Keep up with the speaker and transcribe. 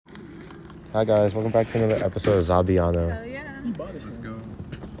Hi guys, welcome back to another episode of Zabiano. Hell yeah. Let's go.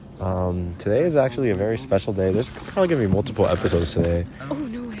 Today is actually a very special day. There's probably gonna be multiple episodes today. Oh,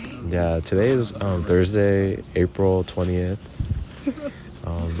 no way. Yeah, today is Thursday, April 20th.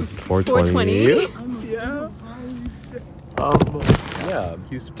 420. Yeah. Yeah.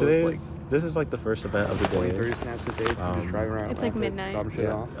 This is like the first event of the day. 30 snaps a day. Just driving around. It's like midnight. Dropping shit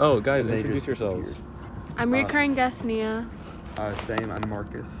off. Oh, guys, And they introduce just yourselves. I'm recurring guest Nia. Same. I'm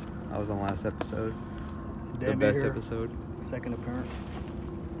Marcus. I was on the last episode. The Damien best here. episode. Second apparent.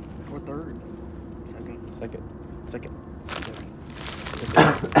 Or third. Second.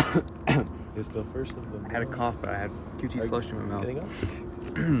 It's the first of them. I had a cough, but I had QT slush in my mouth. Getting up?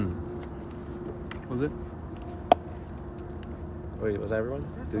 Was it? Wait, was that everyone?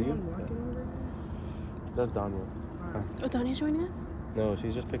 Did you? Yeah. That's Damien. Oh, Donnie's joining us? No,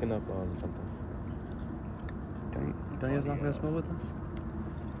 she's just picking up on something. Daniel's not gonna smell with us?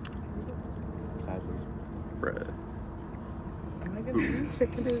 Sadly. Bruh. Am I gonna be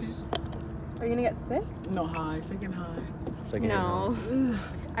sick of this? Are you gonna get sick? No, high. Second high. Second No.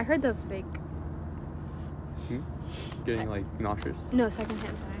 I heard that's fake. Getting like nauseous. No,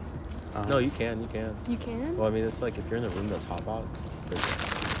 secondhand high. No, you can. You can? Well, I mean, it's like if you're in a room that's hot box.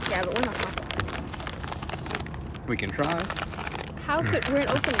 Yeah, but we're not hot. We can try. How could we're an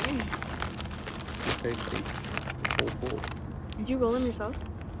opening? Just take the full pool. Do you roll them yourself?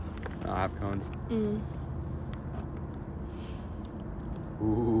 No, I have cones.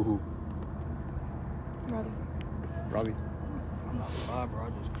 Ooh. Robbie, Robbie. Bob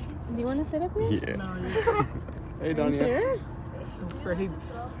Rogers cute. do you want to sit up here? Yeah. No, Hey, You Danya. sure? I'm afraid.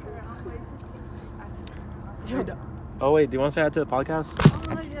 Oh wait, do you want to say that to the podcast?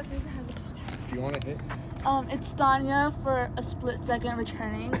 Do you want to hit? It's Tanya for a split second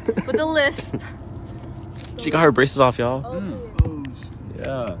returning with a lisp. She got her braces off, y'all. Oh,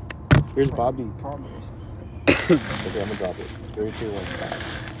 Yeah. Here's Bobby. promise. Okay, I'm gonna drop it. 3, 2, 1, stop.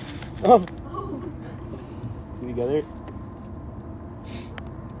 Oh. Did you get it?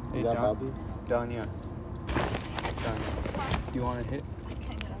 Hey, You got Bobby? Danya. Do you want to hit?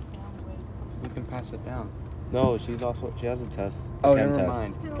 You can pass it down. No, she has a test. Oh, chem never test.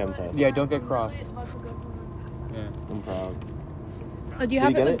 mind. Chem test. Yeah, don't get cross. Yeah. I'm proud. Oh, do you Did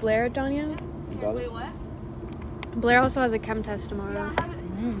have you it get with it? Blair, Donya? You got it? Blair also has a chem test tomorrow.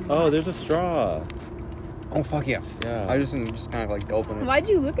 Oh, there's a straw. Oh, fuck yeah. Yeah. I just kind of like gulping it. Why'd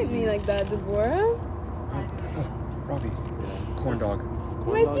you look at me like that, Deborah? Robbie. Corn dog.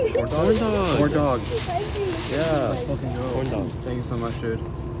 Why'd you? Corn dog. Corn dog. Why'd you look Yeah. Let's fucking go. Corn dog. Thank you so much, dude.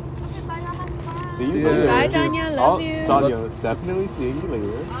 See you Yeah. later. Bye, Danya. Love you. Danya, definitely seeing you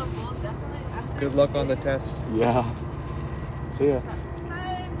later. Good luck on the test. Yeah. See ya.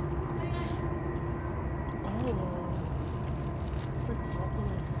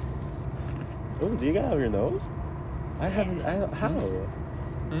 Oh, do you got it on your nose? I haven't. How?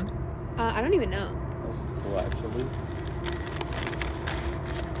 I don't even know. This is cool, actually.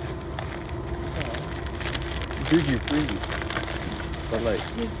 Dude, you freeze. But like,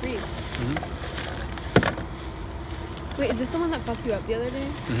 He's brief. Wait, is this the one that fucked you up the other day?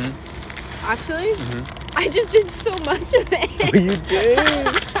 Actually, I just did so much of it. you did.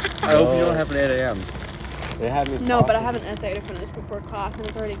 I hope you don't have an 8 a.m. They had me. No, but I have an essay to finish before class, and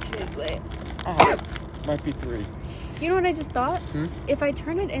it's already 2 days late. Oh, might be 3. You know what I just thought? If I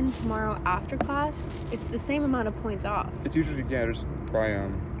turn it in tomorrow after class, it's the same amount of points off. It's usually, just by,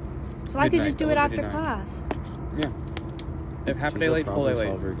 So I could midnight, just do it after 11:59. class. Yeah. If half a She's day a late, full day problem late.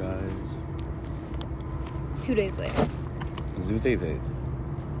 solver, guys. 2 days late. Zoozays.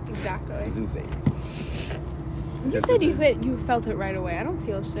 Exactly. Zoozays. You said you felt it right away. I don't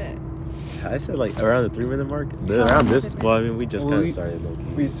feel shit. I said like around the 3-minute mark. Around this. Well, I mean, we just Well, kind of we- started low key.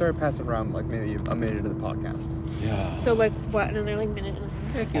 We started passing around like maybe a minute into the podcast. Yeah. So like what? Another like minute and a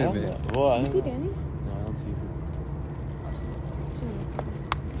half. I don't know. Well, I You don't see know. Danny? No, I don't see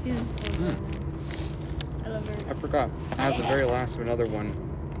you. She's. I love her. I forgot. I have the very last of another one.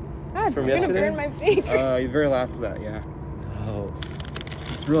 God, From you're gonna yesterday? burn my finger. The very last of that, yeah. Oh.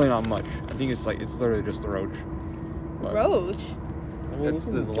 It's really not much. I think it's literally just the roach. But Roach. I mean, That's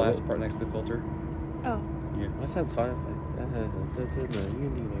you the can last go- part next to the filter. Oh. Yeah. What's that song? It's like.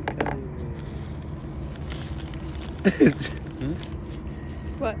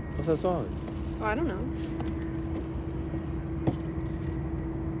 What? What's that song? Oh, I don't know.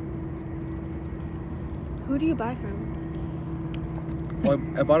 Who do you buy from? Well,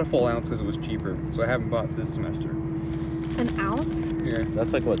 I bought a full ounce because it was cheaper, so I haven't bought this semester. An ounce? Yeah.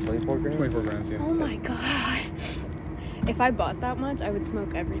 That's like what, 24 grams? 24 grams, yeah. Oh my god. If I bought that much, I would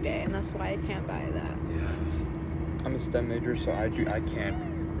smoke every day, and that's why I can't buy that. Yeah. I'm a STEM major, so I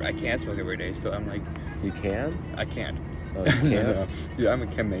can't I can't smoke every day, so I'm like, You can? I can't. Oh, you can't? No. Dude, I'm a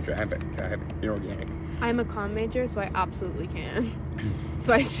chem major. I have inorganic. I'm a comm major, so I absolutely can.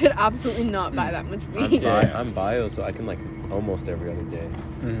 So I should absolutely not buy that much weed. I'm bio, so I can like almost every other day.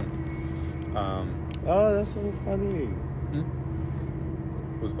 Oh, that's so funny.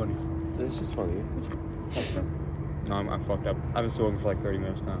 It was funny. It's just funny. No, I'm fucked up. I've been smoking for like 30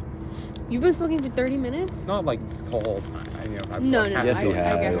 minutes now. You've been smoking for 30 minutes? Not like the whole time. No. Yes, he I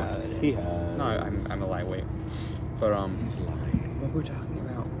get has. how it He is. has. No, I'm a lightweight. But He's lying. what were we talking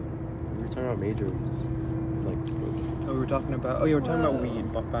about? We were talking about majors. Like smoking. Oh, we were talking about. Oh, yeah, we're talking about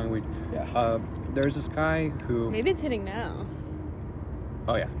weed, buying weed. Yeah. There's this guy who. Maybe it's hitting now.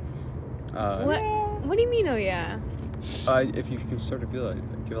 Oh yeah. What do you mean, oh yeah? If you can start to feel it,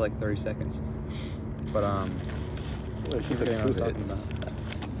 give it like 30 seconds. But Well, keep she's forgetting like what I was 2 talking hits.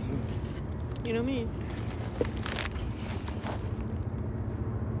 about. You know me.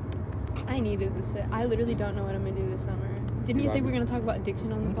 I needed this. I literally don't know what I'm gonna do this summer. Didn't you say we're gonna talk about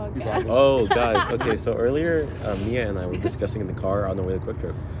addiction on the podcast? Oh, guys. Okay, so earlier, Mia and I were discussing in the car on the way to Quick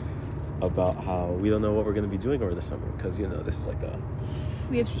Trip about how we don't know what we're going to be doing over the summer because, you know, this is like a...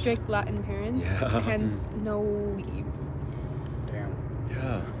 We have strict Latin parents, hence no weed. Damn.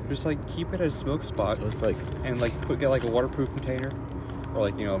 Yeah. Just like keep it at a smoke spot. So it's like... And like get like a waterproof container or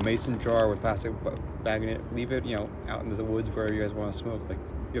like, you know, a mason jar with plastic bag in it. Leave it, you know, out in the woods where you guys want to smoke. Like,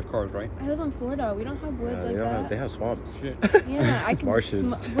 you have cars, right? I live in Florida. We don't have woods like that. They have swamps. Shit. Yeah, I can. Marshes.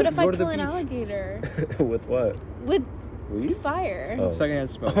 What if I Go to the kill an beach. alligator With what? with Weed? fire? Oh. Secondhand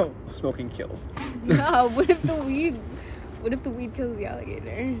smoke. Smoking kills. No. What if the weed kills the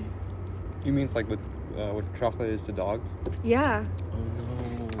alligator? You mean it's like what chocolate is to dogs? Yeah. Oh,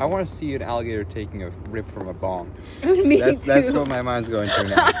 no. I want to see an alligator taking a rip from a bong. Me That's too. what my mind's going to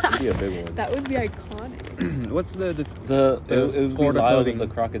now. It'd be a big one. That would be iconic. What's the It was Florida Lyle clothing? the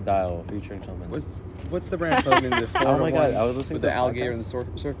crocodile featuring Shawn Mendes. What's the brand of clothing? The Florida Oh my God, one I was listening with to the a alligator podcast.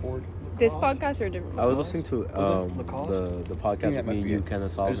 and the surfboard. This podcast or a different one? I was listening to Lacoste? the I podcast think that with might me, be you, it.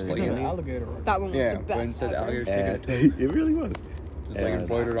 Kenneth I Solomon, just and like It's an Anthony. alligator, right? That one was Yeah, the best. when it said ever. alligator And taking a toe. it really was. Just like And-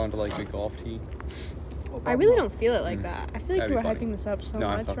 embroidered onto like a golf tee. I really don't feel it like that. I feel like That'd you be were funny. hyping this up so No,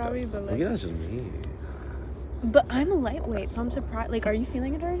 I'm much, fucked up. Robbie. But Maybe like, that's just me. but I'm a lightweight, so I'm surprised. Like, are you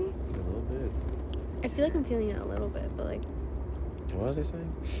feeling it already? A little bit. I feel like I'm feeling it a little bit, but like, What was I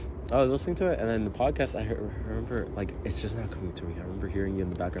saying? I was listening to it, and then the podcast, I remember, like, it's just not coming to me. I remember hearing you in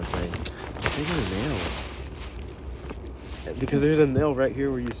the background saying, I'm taking a nail. Because there's a nail right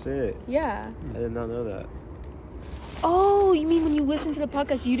here where you sit. yeah. I did not know that. Oh, you mean when you listened to the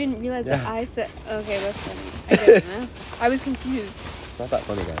podcast, you didn't realize that Yeah. I said, okay, that's funny. I get it now. I was confused. It's not that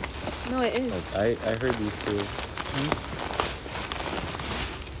funny, guys. No, it is. Like, I heard these two.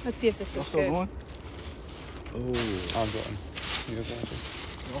 Let's see if this Y'all is still good. going? Oh, I'm going. You guys want to?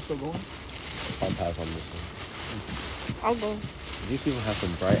 Y'all still going? I'll pass on this one. I'll go. These people have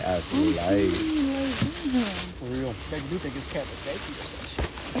some bright ass lights. For real. They do think it's cat safety or some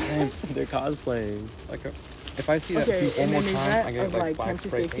shit. And they're cosplaying. Like, if I see that Okay, poop one and more then is time, that I get of like like black cancer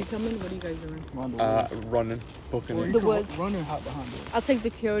spray safety paint. coming? What are you guys doing? Run the woods. Running, booking Or it. you The can woods. run and hop behind it. I'll take the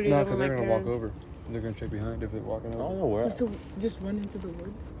coyote No, over because my they're gonna walk parents. over. They're gonna check behind if they're walking I over. don't know where. So just run into the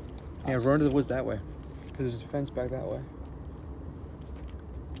woods? Yeah, run to the woods that way. Because there's a fence back that way.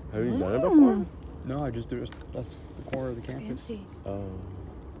 Have you done it before? No, I just do it. That's the corner of the campus. Fancy. Oh.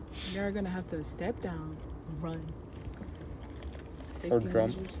 You're gonna have to step down and run. Safety Or jump.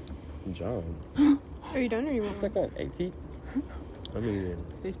 measures. John. Are you done or you want It's like more? what, 8 feet? I mean,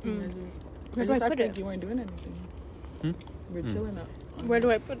 Safety measures. Where do I just put acted it? like you weren't doing anything. We're chilling up. Where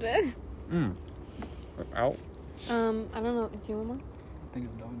do I put it? Out. I don't know. Do you want more? I think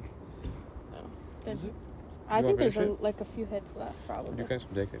it's done. There's- Is it? I You think want there's finish it? like a few hits left, probably. You guys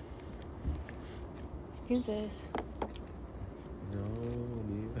can take it. Fuses. no.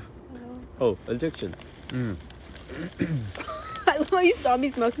 Oh, addiction. I love how you saw me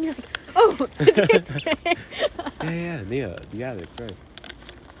smoking. You're like, oh, addiction. Yeah, Nia, the addict, right.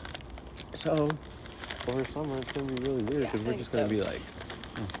 So, over summer, it's going to be really weird Yeah, because I we're think just going to so. be like,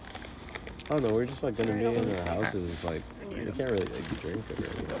 I don't know, we're just like going to be in our houses. Like, Yeah. we can't really like drink or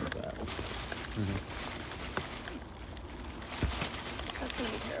anything like that. That's gonna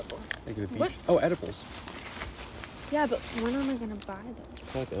be terrible. Like the beach. What? Oh, edibles. Yeah, but when am I gonna buy them?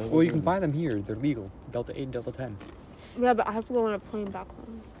 It's like, Well, you can buy them here. They're legal. Delta 8, Delta 10. Yeah, but I have to go on a plane back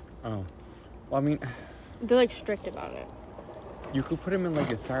home. Oh. Well, I mean, They're like strict about it. you could put them in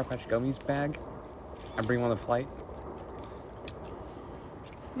like a Sour Patch Gummies bag and bring them on the flight.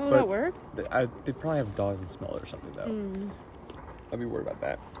 Will But- that work? They probably have dog and smell or something though. I'd be worried about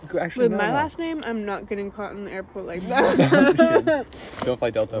that. Actually, With no, my no. last name, I'm not getting caught in the airport like that. Don't fly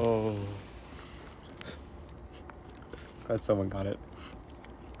Delta. Oh. Glad someone got it.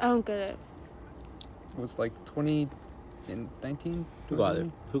 I don't get it. It was like 2019. Who got it?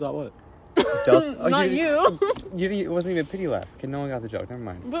 Who got what? Delta. Not you. It wasn't even a pity laugh. Okay, no one got the joke. Never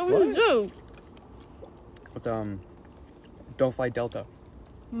mind. What would you do? What's Don't fly Delta.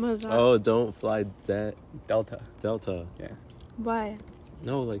 What's that? Oh, don't fly Delta. Delta. Yeah. Why?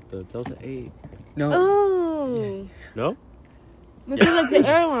 No, like the Delta 8. No. Oh. No? Because like the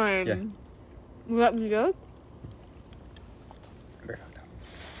airline. Yeah. Was that the joke? I better not know.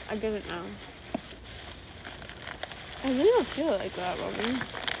 I get it now. I really don't feel like that, Robin.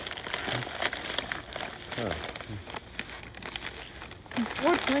 Huh. It's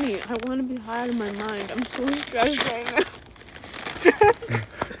 4:20. I want to be high out of my mind. I'm so stressed right now.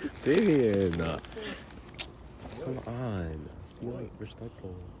 Damien. Come on. Be like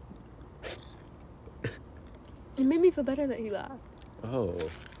respectful. It made me feel better that he laughed. Oh.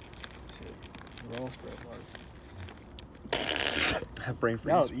 We're all stressed, like. I have brain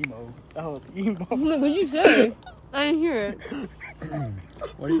freeze. That was emo. That was emo. I'm like, what'd you say? I didn't hear it.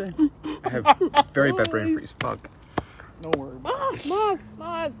 What did you say? I have very bad brain freeze. Fuck. Don't worry about it.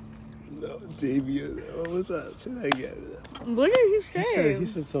 Mom. No, Damien. What was that? Say that again. What did he say? He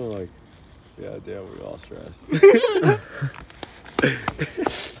said something like, yeah, damn, we're all stressed. That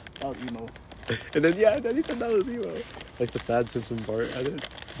was emo. And then, then he said that was emo. Like the sad Simpson part edit.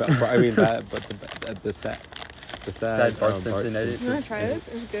 But the sad Sad Bart Simpson edit. You want to try it?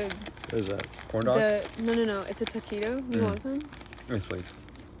 It's good. What is that? Corn dog? No. It's a taquito. You want some? Yes, please.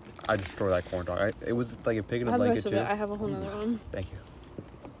 I destroy that corn dog. It was like a pig in I a have the blanket rest of too. it. I have a whole nother one. Thank you.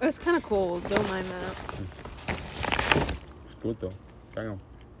 It's kind of cold. Don't mind that. It's good though. Damn.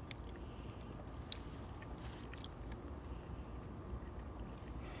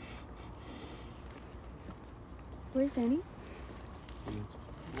 Where's Danny?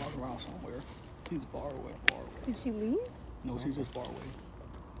 Walk around somewhere. She's far away. Did she leave? No, she's just far away.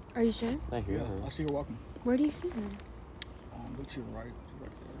 Are you sure? I hear Yeah, her. I see her walking. Where do you see her? Look to your right. She's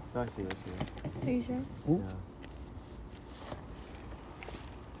right there. No, I see her. Are you sure? Yeah.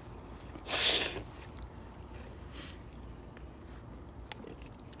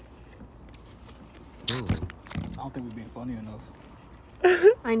 I don't think we're being funny enough.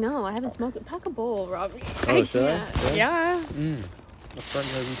 I know. I haven't smoked it. Pack a bowl, Robbie. Oh, should I? can't. Yeah. Let's start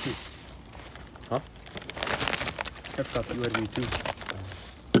with you too. Huh? I forgot that you had me too.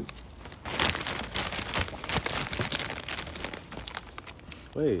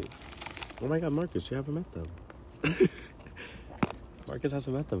 Wait. Oh my god, Marcus, you haven't met them. Marcus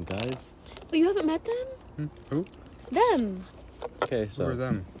hasn't met them, guys. Oh, you haven't met them? Who? Them. Okay, so. Who are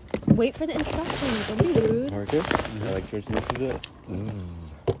them? Wait for the introduction. Don't be rude. Marcus, I like to introduce you to it.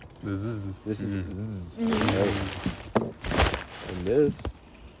 Zzz. This is. This is zzz. Mhm. Right. And this.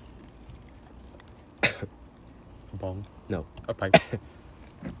 A bong. No. A pipe.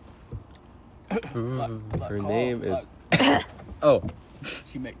 Her name is. Oh.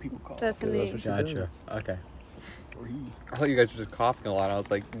 She make people call. That's the Okay, that's name. what she Gotcha. does. Okay. Or he. I thought you guys were just coughing a lot. I was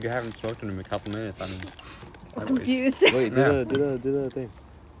like, you haven't smoked in a couple minutes. I mean, I'm anyways. confused. Wait, do Yeah. the thing.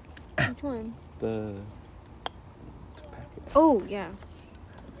 Which one? The packet. Oh, yeah.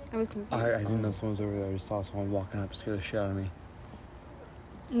 I was confused. I didn't know someone was over there. I just saw someone walking up, scared the shit out of me.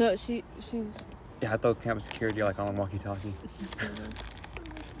 No, she's... Yeah, I thought it was campus security, like on a walkie-talkie.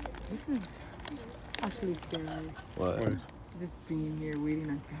 This is actually scary. What? Just being here waiting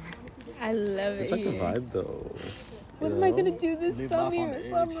on cameras. I love it It's like a here. vibe though. What you am I know? gonna do this Live life on the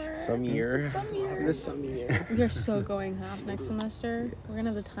summer? edge. Summer. Summer. This summer. We are so going half next semester. We're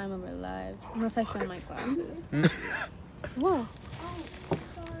gonna have the time of our lives. Unless I find my glasses. What?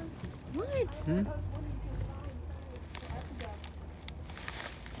 What?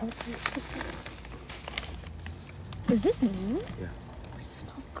 Is this new? Yeah. It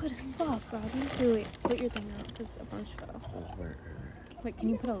smells good as fuck, Robbie. Wait, put your thing out because a bunch fell. Wait, can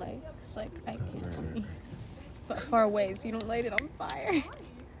you put a light? It's like, I can't see. But far away so you don't light it on fire.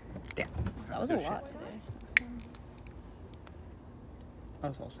 Damn. That was a lot today. That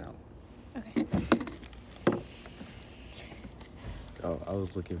was all sound. Okay. Oh, I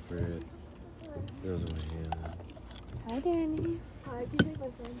was looking for it. It was in my hand. Hi, Danny. Hi, can you take my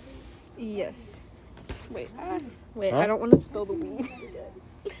phone, please? Yes. Wait, Huh? I don't want to spill the weed.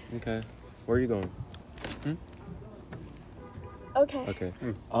 Okay. Where are you going? Okay. Okay.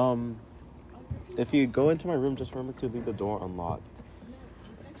 If you go into my room, just remember to leave the door unlocked.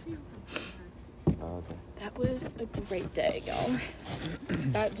 okay. That was a great day, y'all.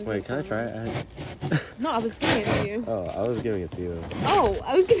 That doesn't Wait, can I sound try right. it? No, I was giving it to you. Oh, I was giving it to you. Oh,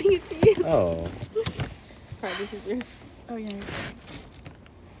 I was giving it to you. Oh. Sorry, this is yours. Oh, yeah.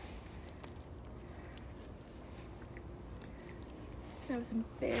 That was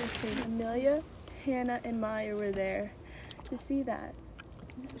embarrassing. Amelia, Hannah, and Maya were there to see that.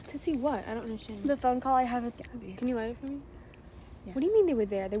 To see what? I don't understand. The phone call I had with Gabby. Can you light it for me? Yes. What do you mean they were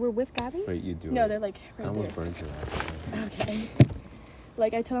there? They were with Gabby? Wait, you do No, it. they're like I right almost there. burned your ass. Okay.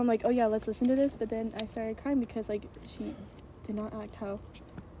 Like I told him like, oh yeah, let's listen to this, but then I started crying because like she did not act how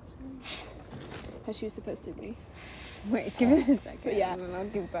she was supposed to be. Wait, give it a second. But yeah. And then I'll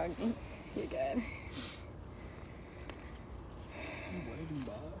keep talking. You're good. Waving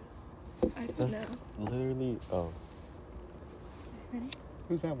by. I don't That's know. literally. Oh. Ready?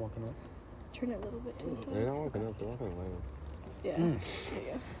 Who's that walking up? Turn it a little bit to the They're side. not walking up, they're walking away. Yeah. Mm. There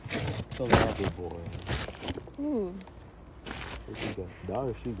you So lucky boy. Ooh. Where'd she go?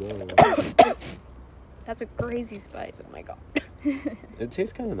 There she goes. go. That's a crazy spice. Oh my god. It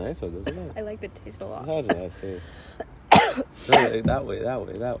tastes kind of nice, though, doesn't it? I like the taste a It lot. has a nice taste. No, that way.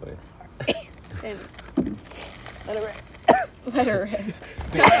 And let it rip. Let her rip.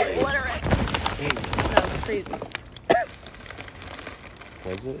 Let her rip. That was crazy.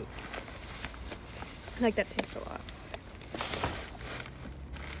 Was it? I like that taste a lot.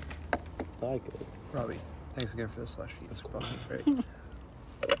 I like it. Robbie, thanks again for the slushy. It's probably great.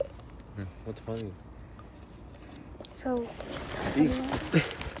 What's funny? So, Speak.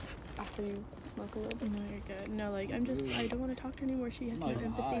 after you smoke a little bit. No, you're good. No, like I don't want to talk to her anymore. She has no Not even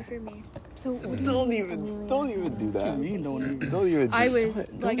empathy high. for me. So, what do you Don't mean, even Amelia? do What you that. mean, don't even? Don't even. I was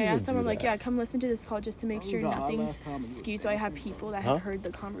don't like, I even asked them, do I'm like, that. yeah, come listen to this call just to make Oh, sure we got high nothing's last time and you were skewed, so I have people that Huh? have heard the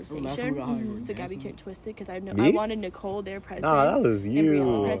last time we conversation, got high, you were so Gabby dancing. can't twist it. Because I Me? wanted Nicole there present. Nah, that was and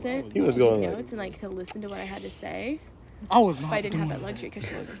Brianna you. present. He was to take going like. notes and like to listen to what I had to say. I was not But I didn't have doing that luxury because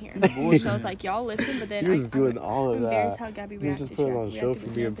she wasn't here. bullshit. So I was like, y'all listen, but then He was doing I'm all of embarrassed that. how Gabby He was reacted. just putting on a She show reacted for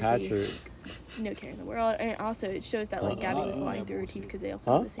with me and empathy. Patrick. No care in the world, and also it shows that like Gabby was lying through her teeth because they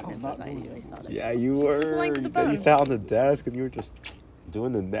also Huh? have the same info as I do. I saw that. Yeah, you She was just were. lying to the You bone. sat on the desk and you were just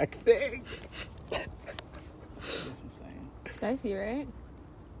doing the neck thing. That's insane. Spicy, right?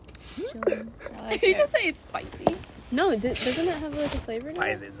 Chilling. I like Did you it. just say it's spicy? No, doesn't it have like a flavor to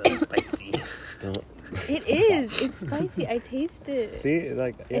it? it so spicy? Don't. It is. It's spicy. I taste it. See,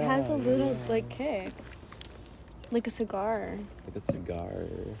 like It has a yeah, little yeah. like kick, like a cigar. Like a cigar.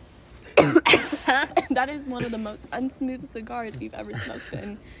 That is one of the most unsmooth cigars you've ever smoked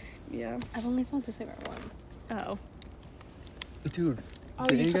in. Yeah. I've only smoked a cigar once. Oh. Dude, Oh,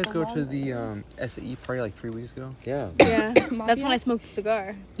 didn't you you took guys a go long to the SAE party like 3 weeks ago? Yeah. Yeah, that's when Mafia? I smoked a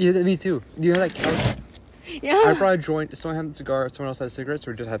cigar. Yeah, me too. You had like I Yeah. brought a joint. Someone had a cigar. Someone else had cigarettes.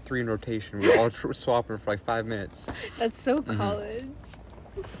 We just had 3 in rotation. We were all swapping for like 5 minutes. That's so college.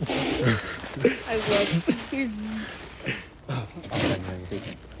 I love it. Here's.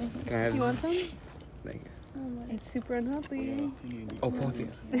 Can I have You want some? Thank you. It's super unhealthy. Oh, fuck it.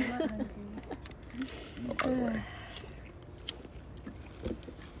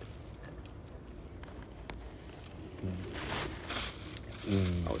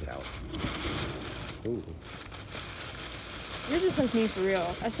 Oh, it's out. Ooh. You're just like me for real.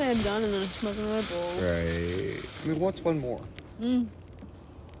 I say I'm done and then I smoke another bowl. Right. I mean, what's one more? Mm.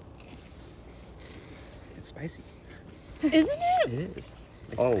 It's spicy. Isn't it? It is.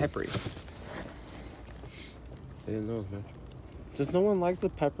 It's Oh. peppery. I didn't know it was natural. Does no one like the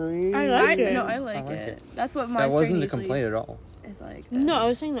peppery? I like it. No, I like, I like it. it. That's what my That wasn't strain a complaint usually at all. is like. No, I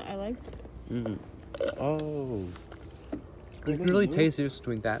was saying that I liked it. Mm. Oh. You can really taste the difference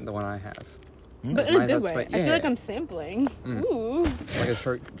between that and the one I have. But in a Mine's good not way. spicy. I Yeah. feel like I'm sampling. Mm. Ooh. Like a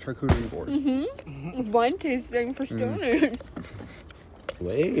charcuterie board. Mm-hmm. Wine tasting for stoners.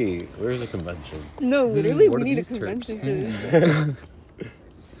 Wait, where's the convention? No, literally, What we are need a these terps? convention for this.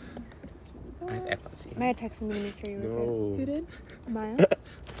 I have epilepsy. Maya texted me to make sure you were No. Who did? good. Maya?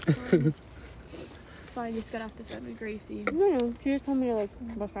 Fine, just got off the phone with Gracie. No, she just told me to like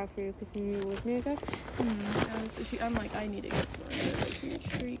bust out for you because you knew you were with me, I guess. I'm like, I need to go somewhere. And I was like,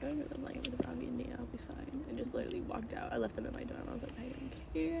 where are you going? I'm like, I'm with Robbie and Nia, I'll be fine. And just literally walked out. I left them at my door and I was like, I don't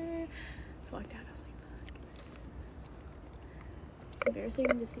care. I walked out, I was like, fuck this. It's embarrassing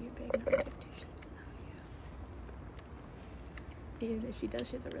to see your bag not like 2 shits now, you. And if she does,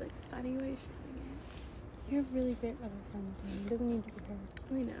 she has a really funny way of showing it. You're really great with her friend. It doesn't need to be her.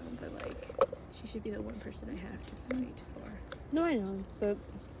 I know, but like, she should be the one person I have to fight for. No, I know, but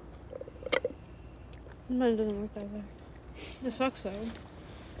sometimes it doesn't work that way. It sucks though.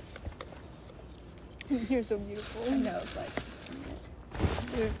 You're so beautiful. I know, but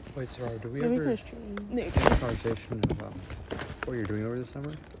Wait, Sarah, do we Let me ever finish chewing. have a conversation about what you're doing over the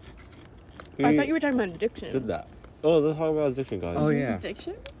summer? I thought you were talking about addiction. Did that. Oh, let's talk about addiction, guys. Oh, yeah.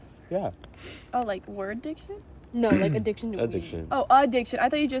 Addiction? Yeah. Oh, like word diction? No, like addiction to weed. Addiction. Oh, addiction. I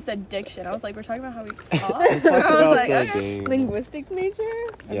thought you just said diction. I was like, we're talking about how we talk. Let's talk I was about like, the okay. game. Linguistic nature?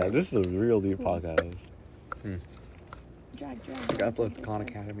 Yeah, this is a real deep podcast. Drag. We got upload to Khan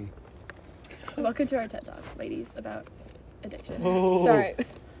Academy. Welcome to our TED Talk, ladies, about addiction. Oh, Sorry.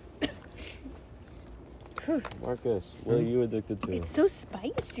 Marcus, what are you addicted to? It's so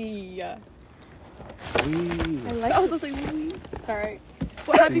spicy. Weed. I like I was just like, really? Sorry.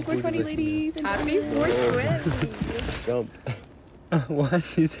 Well, happy 420, ladies. And Happy gentlemen. 420. Jump.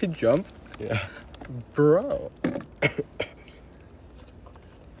 What? You said jump? Yeah. Bro.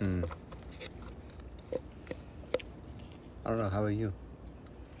 I don't know. How about you?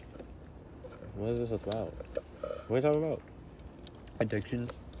 What is this about? What are you talking about?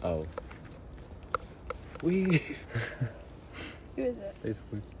 Addictions, Oh. Weed. Who is it?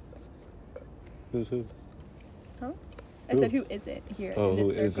 basically. Who's who? Huh? I Who? said, who is it here Oh, in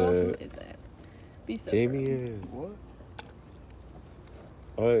who this is circle? Who it? is it? Be so Damien. What?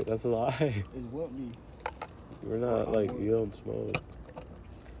 Oh wait, that's a lie. Is what me? We're not like, you don't smoke.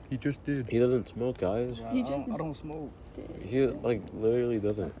 He just did. He doesn't smoke, guys. Yeah, You I just- don't smoke. He like literally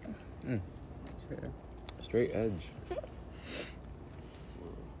doesn't. Fair. Straight edge.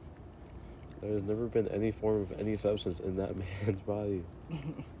 There's never been any form of any substance in that man's body.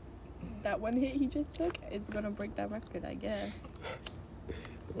 That one hit he just took is gonna break that record, I guess.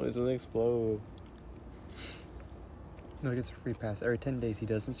 Oh, he's gonna explode. No, he gets a free pass. Every 10 days he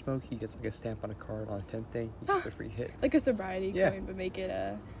doesn't smoke, he gets like a stamp on a card. On a 10th day, he gets a free hit. Like a sobriety Yeah. coin, but make it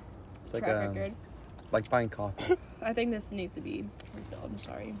a It's like track record. like buying coffee. I think this needs to be refilled. I'm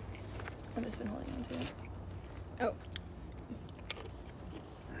sorry. I've just been holding on to it.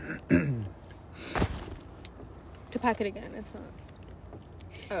 To pack it again, it's not.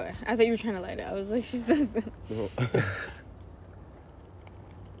 Oh, I thought you were trying to light it. I was like, she says. No.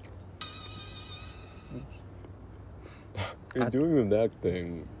 You're doing the neck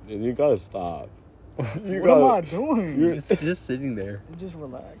thing, and you gotta stop. You What am I doing? You're He's just sitting there. I'm just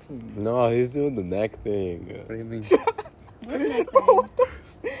relaxing. No, he's doing the neck thing. What do you mean?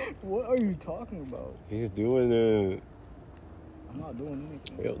 What are you talking about? He's doing it. I'm not doing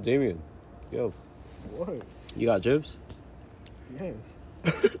anything. Yo, Damien. Yo, What? you got jibs? Yes.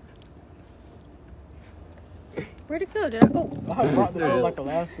 Where'd it go? Did I? Oh. I brought this There it up is. like the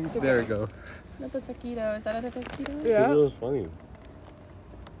last 3 times. There we go. Not the taquito. Is that a taquito? It was funny.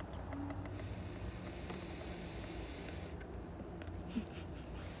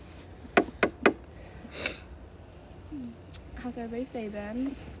 How's everybody's day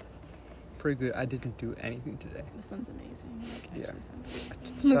been? Pretty good. I didn't do anything today. The sun's amazing. Like, Yeah. actually, sun's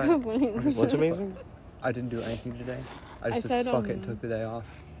amazing. Look how Sorry. funny it was. What's amazing? I didn't do anything today. I just I said said, fuck it and took the day off.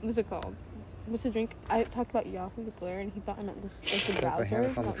 What's it called? What's the drink? I talked about Yahoo the Glare, and he thought I meant this, like the Like my browser,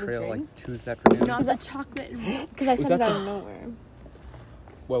 hammock on the not the trail drink. like 2 this afternoon. Not the chocolate. Because I Was said it that out the- of nowhere.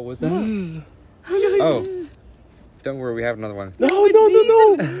 What was that? Oh. Don't worry, we have another one. No. We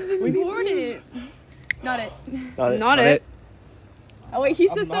poured it. Not it. Not it. Oh wait, he's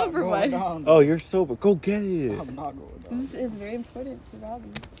I'm the not sober going one. down. Oh, you're sober. Go get it. I'm not going down. This is very important to Robbie.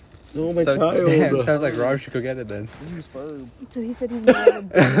 No, my So, child. damn, sounds like Raj should go get it then. Use Ferb. So he said he's not a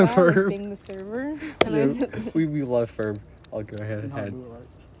Verb. being the server, and I Yeah, said, we love Ferb. I'll go ahead and Not head. do it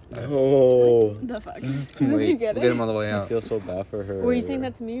right. Oh, The fuck? Wait, you get we'll it? get him on the way I out. feel so bad for her. were you saying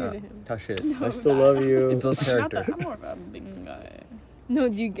that to me or to him? Tough shit. I still love you. It builds Not character. that, I'm more of a big guy. No,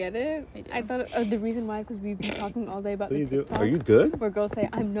 do you get it? I do. I thought the reason why, because we've been talking all day about What do the you do? TikTok, Are you good? where girls say,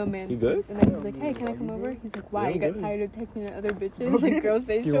 I'm no man. You good? please," And then he's like, hey, can I come over? He's like, why? Yeah, You got good. tired of texting to other bitches? Like, girls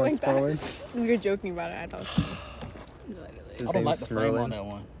say Do you shit want like that. Smerlin? We were joking about it. I thought, His I don't name like is the frame on Smerlin. that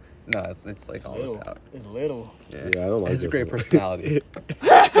one. No, it's like almost Little. out. It's little. Yeah, Yeah, I don't like It's a this great one. personality.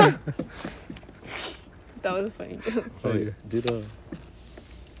 that was a funny joke. Oh, yeah. Do the.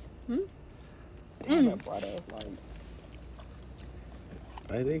 Damn, that bright ass light.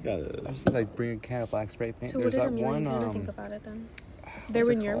 I think I was like bring a can of black spray paint. So what There's did that Amelia one think about it then? They what's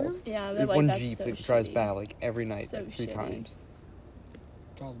were it in your called? room? Yeah, they're There's like one that's Jeep so that drives shitty. by like every night, So like 3 shitty. times.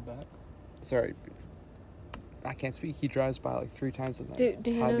 Drives back. Sorry, I can't speak. He drives by like 3 times a night.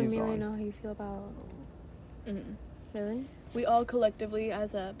 Do you High know, beams Amelia, on. know how you feel about... Mhm. Really? We all collectively,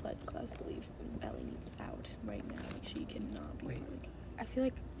 as a pledge class, believe Ellie needs out right now. Like, she cannot be. Wait. Like, I feel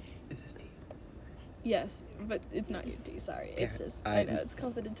like... Is this tea? yes, but it's not your tea. Sorry, it's Yeah, just I I- know it's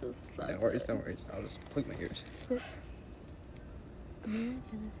confidential. As fuck, No worries, but- don't worry. I'll just plug my ears.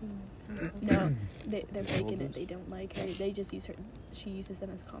 No, they're breaking it. They don't like her. They just use her. She uses them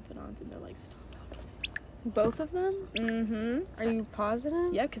as confidants, and they're like, stop talking. Both of them? Mm-hmm. Are you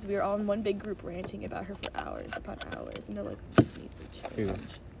positive? Yeah, because we were all in one big group ranting about her for hours upon hours, and they're like, this needs to change.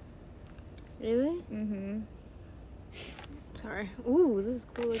 Really? Mm-hmm. Sorry. Ooh, this is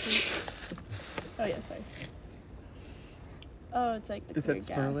cool looking. Oh yeah, sorry. Oh, it's like the Is that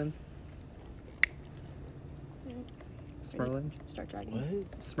clear Smerlin? gas. Smerlin? Start dragging.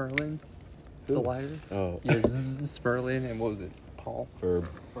 What? Smerlin? Who? The lighter? Oh. Yeah, Smerlin, and what was it? Paul? Verb.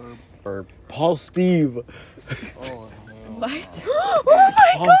 Verb. Paul Steve. Oh, hell. What? Oh my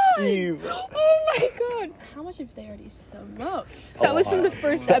Paul god! Steve. Oh my god! How much have they already smoked? That was from the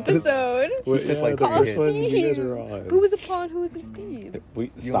first episode. Wait, He said, yeah, like, the Paul first one you guys Steve. were on. Who was a Paul and who was a Steve? We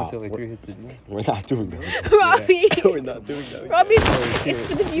You stop. went to like 3 hits, didn't you? We're not doing that. Robbie! We're not doing that. Robbie, it's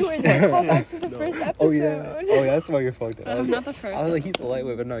for the viewers. Like, call back to the first episode. Oh yeah. Oh yeah, that's why you're fucked up. That was not the first. I was like, he's a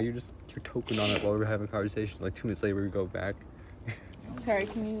lightweight, but no, you're token on it while we were having a conversation. Like 2 minutes later, we go back. Sorry,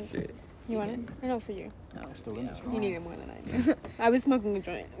 can you... Shit. You want it? Or no, for you. No, Still in this You need it more than I do. I was smoking a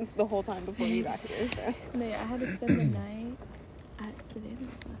joint the whole time before you got here, so... No, I had to spend the night at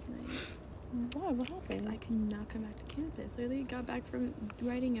Savannah's last night. Why? What Because happened? I could not come back to campus. Literally got back from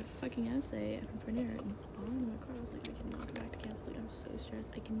writing a fucking essay at Preneur and all in my car. I was like, I cannot come back to campus. Like, I'm so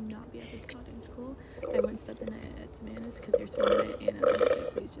stressed. I cannot be at this goddamn school. I went and spent the night at Savannah's because they're spending the night, and I was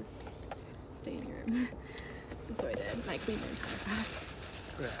like, please just stay in your room. And so I did. And I cleaned my entire house.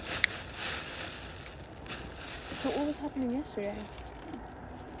 So what was happening yesterday?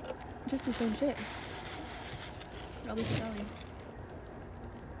 Just the same shit. All this spelling.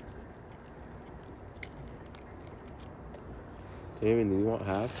 Damien, do you want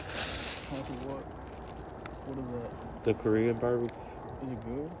half? Half of what? What is that? The Korean barbecue? Is it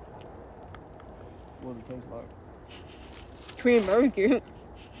good? What does it taste like? Korean barbecue.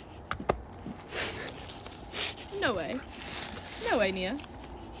 No way. No way, Nia.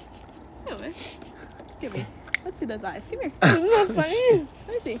 No way. Give me. Let's see those eyes. Come here. Isn't that funny?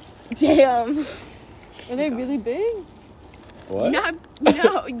 Let me see. Damn. Are they really big? What? Not,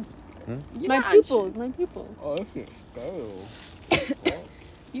 no. You're My not on pupils, my pupils. Oh, that shit's stale.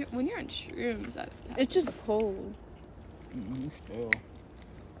 When you're on shrooms, that It's just cold. Stale.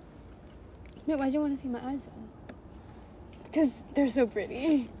 Wait, why'd you want to see my eyes though? Because they're so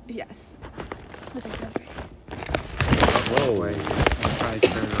pretty. yes. I was like, okay. Whoa. Wait, I'm trying to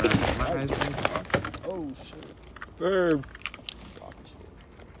turn around. My eyes are Oh, shit. Verb. Fucking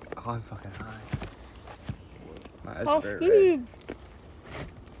shit. Oh, I'm fucking high. My eyes Oh, are very red. Steve.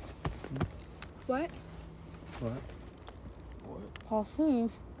 What? What? What? Paul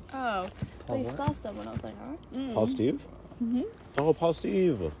Steve. Oh, Paul I what? saw someone. I was like, huh? Paul Steve? Mm-hmm. Oh, Paul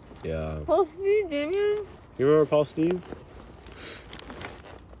Steve. Yeah. Paul Steve, Damien. You remember Paul Steve?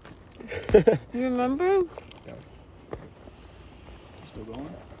 You remember? Still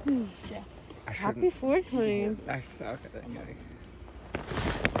going? Yeah. I Happy shouldn't. 420. Actually, okay, thank you.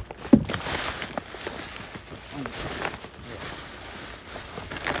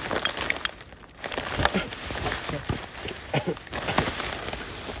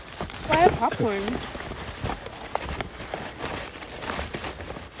 Why have popcorn?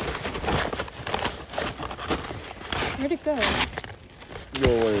 Where'd it go?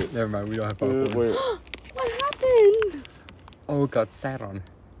 No, wait. Never mind, we don't have popcorn. Wait. What happened? Oh, it got sat on.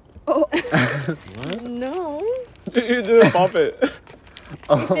 Oh, What? no. You didn't pop it.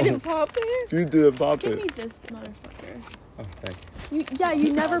 Oh. Didn't pop it? You didn't pop Give me it. this motherfucker. Oh, thank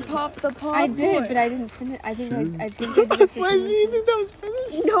You never popped the popcorn. I did, but I didn't finish. I think I think I did it for Wait, you someone think that was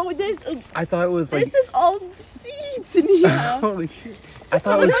finished? No, this I thought it was like. this is all seeds in here. Holy shit! I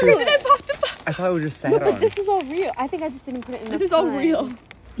thought it was Did I just. pop the popcorn? I thought it was just No, sat but on. this is all real. I think I just didn't put it in. This is all real.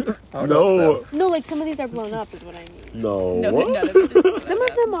 Oh, No. so- No, like some of these are blown up, is what I mean. No. No, none of it is. Some of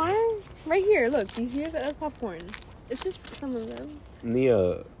them are. Right here, look. Do you see it? That's popcorn. It's just some of them.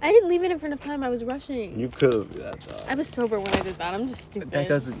 Nia, I didn't leave it in front of time. I was rushing. you could have. I was sober when I did that. I'm just stupid. That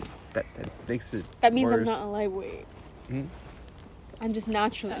doesn't. That makes it. That means I'm worse. not a lightweight. Hmm? I'm just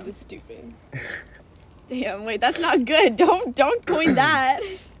naturally this stupid. Damn, wait, that's not good. Don't coin that.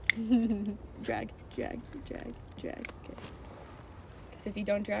 Drag. Okay. Because if you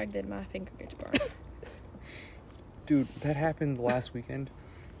don't drag, then my finger gets burned. Dude, that happened last weekend,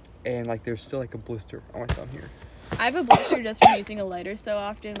 and like there's still like a blister on my thumb here. I have a blister just from using a lighter so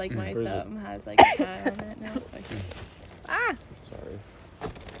often. Like my Where is it? thumb has like a dye on it now. Like, ah! Sorry.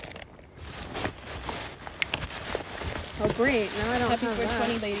 Oh, great. Now I don't Happy have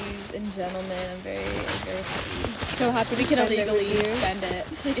 420, that. ladies and gentlemen. I'm very happy. So happy We to can spend it with illegally you. spend it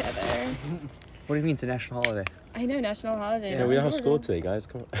together. What do you mean it's a national holiday? I know, national holiday. Yeah, we don't have school today, guys.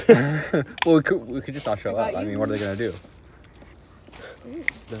 Come on. Well, we could just not show up. I mean, what are they gonna do?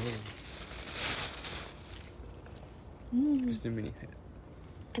 Just a mini hit.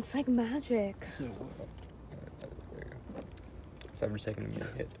 It's like magic. There you go. 7 second a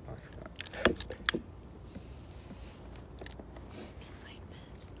mini hit. Oh, I forgot.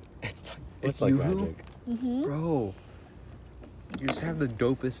 It's like Yoo-hoo? magic. Mm-hmm. Bro, you just have the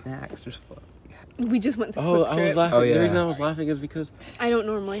dopest snacks. Just fuck. We just went to Oh, Quick I was Trip. laughing. Oh, yeah. The reason I was laughing is because I don't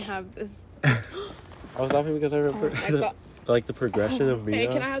normally have this. I was laughing because I remember I got like the progression of Hey,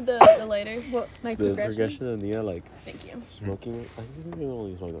 Mia. can I have the lighter? what my The progression. progression of Nia, like Thank you. smoking. I think we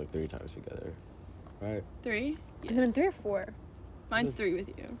only smoked like 3 times together, right? 3? Has it been 3 or 4? Mine's 3 with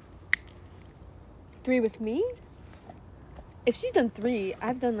you. 3 with me? If she's done 3,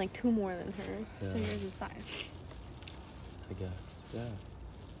 I've done like 2 more than her. So yours is 5. I guess. Yeah.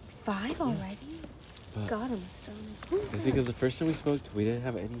 5 already? But- God, I'm stoned. It's because the first time we smoked, we didn't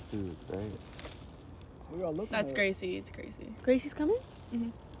have any food, right? We are looking That's at Gracie. It's Gracie. Gracie's coming?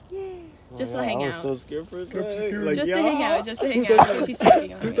 Mhm. Yay. Just Oh, to hang I out. was so scared for a second. Like, Just yeah. to hang out. Just to hang out. She's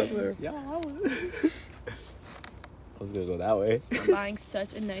checking on Who's up me. there? Yeah, I was gonna go that way. I'm buying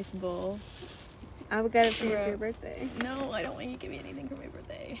such a nice bowl. I would get it for Bro. your birthday. No, I don't want you to give me anything for my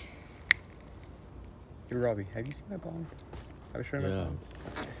birthday. Hey, Robbie, have you seen my bong? I was showing my Yeah. bong.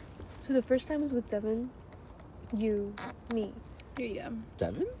 So the first time was with Devin, you, me. Here you go.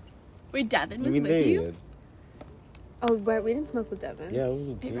 Devin? Wait, Devin You was mean with Damien? you? Oh, right, we didn't smoke with Devin. Yeah, it was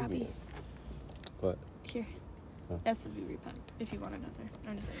with Hey, Damien. Robbie. What? Here. Huh? That's the beauty pack, if you want another.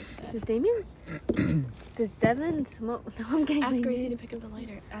 I'm just saying it's Does that. Damien? Does Devin smoke? No, I'm getting Ask my Gracie to name. pick up the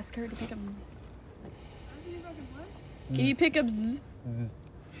lighter. Ask her to pick up Z. Can you pick up Z?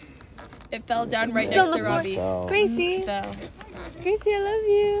 It fell down right It's next on the to floor. Robbie. So, Gracie. It fell. Gracie, I love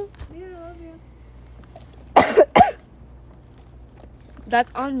you.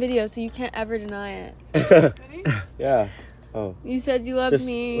 That's on video, so you can't ever deny it. yeah. Oh. You said you loved Just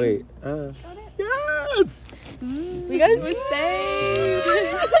me. wait. Yes. We guys were saying.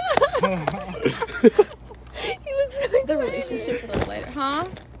 He looks so The excited. relationship for the lighter. Huh?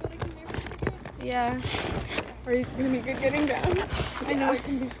 Yeah. Are you gonna be good getting down? I know it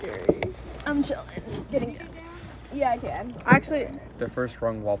can be scary. I'm chilling. Getting down. Yeah, I can. Actually, The first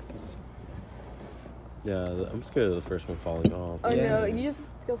rung wobbles. Yeah, I'm scared of the first one falling off. Oh Yeah. no, you just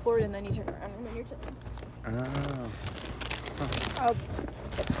go forward and then you turn around and then you're chilling. Oh. oh,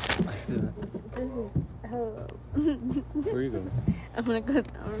 I should do that. this is hello. Where are you going? I'm gonna go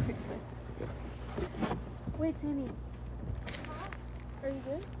down real quick. Wait, Danny. Are you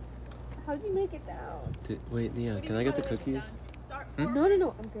good? How'd you make it down? Wait, Nia, can I get the cookies? No, I'm good.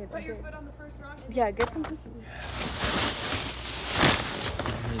 I'm good. on the first rung. Yeah, get some cookies.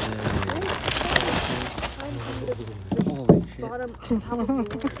 Holy shit. Bottom, top of the wall.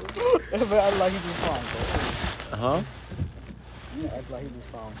 But I like he just found gold. Huh? Yeah, act like he just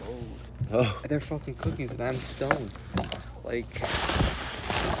found gold. Oh. They're fucking cookies and I'm stoned. Like,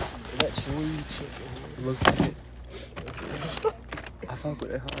 That sweet shit. it looks like it. I fuck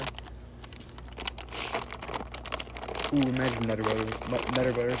with it hard. Ooh, imagine Nutter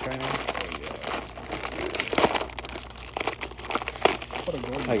Butter trying on. What a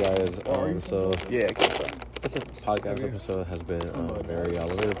gold. Hi guys. So Yeah, this podcast episode has been very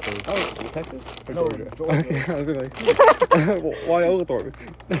elevated. Oh, Texas? Or No, Georgia? Georgia. Okay, I was like, why Oglethorpe?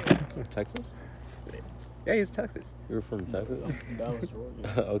 Texas? Yeah, he's Texas. You're from Texas? Dallas,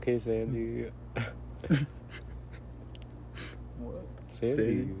 Georgia. Okay, Sandy. What? Sandy.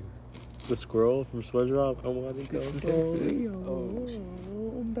 Sandy. The squirrel from SpongeBob. I want to go home.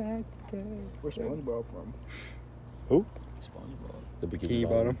 Oh, I'm back to where's SpongeBob from? Who? SpongeBob. The Bikini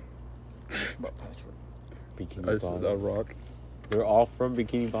Bottom. About Patrick. Bikini That's Bottom. a rock. They're all from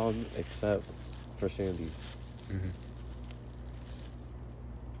Bikini Bottom except for Sandy. Mm-hmm.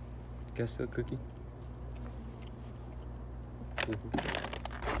 Guess the cookie.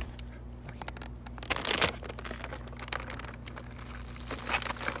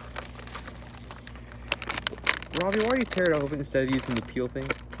 Robbie, why do you tear it open instead of using the peel thing?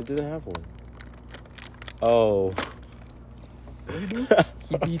 It didn't have one. Oh.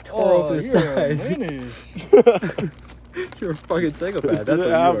 He tore open the side. You're a fucking psychopath. That's what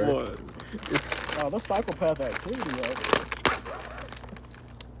you have are. one. It's Oh, that's psychopath activity out there.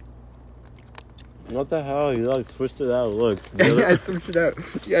 What the hell? You like switched it out. Look. I switched it out.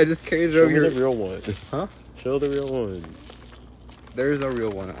 Yeah, I just carried it Show over me the here. real one. Huh? Show the real one. There is no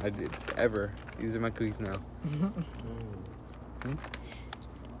real one. I did ever. These are my cookies now.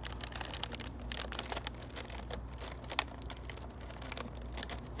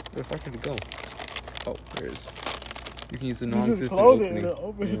 Where the fuck did it go? Oh, there it is. You can use the You non-existent just close it opening. and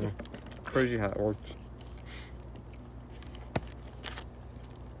open it. Yeah. Crazy how it works.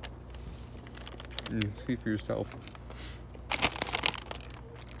 See for yourself.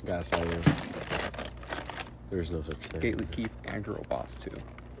 Gaslighting. There's no such thing. Gately Keep and Girl Boss too.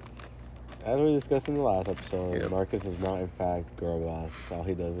 As we discussed in the last episode, Yep. Marcus is not in fact girl boss. All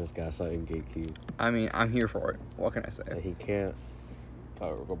he does is gaslight and gatekeep. I mean, I'm here for it. What can I And say? he can't.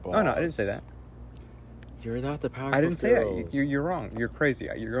 Oh no, I didn't say that. You're not the powerful. I didn't say that. girls. You're wrong. You're crazy.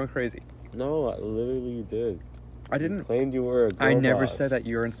 You're going crazy. No, literally you did. I You didn't. claimed you were a girl I never boss. said that.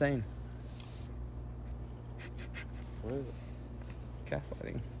 You're insane. What?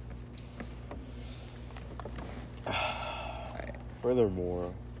 Gaslighting.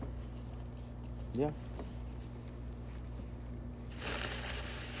 Furthermore, yeah.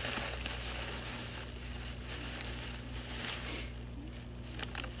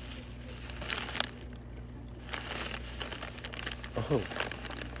 Oh,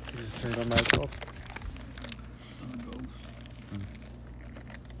 You just turned on myself.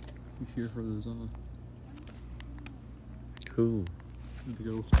 He's here for the zone. who? The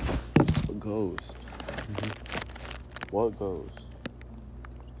ghost. A ghost. What ghost?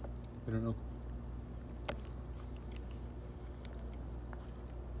 I don't know.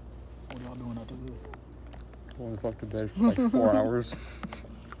 What y'all doing after this? Going the fuck to bed for like 4 hours.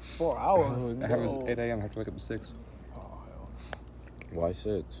 4 hours? Oh, I have no. 8 a.m. I have to wake up at 6. Oh, hell. Why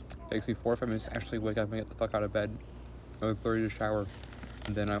 6? Takes me 4 or 5 minutes to actually wake up and get the fuck out of bed. Go 30 to shower.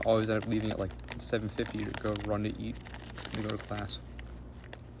 And then I always end up leaving at like 7:50 to go run to eat and to go to class.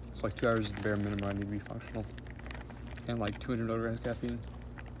 It's like 2 hours is the bare minimum I need to be functional. And like 200 milligrams caffeine.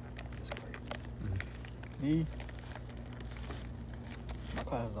 That's crazy. Me? My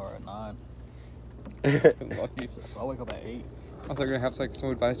classes are at 9. Lucky. So I wake up at 8. I was like gonna have like some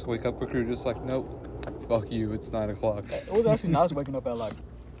advice to wake up quicker. Just like, nope, fuck you. It's 9 o'clock. It was actually nice waking up at like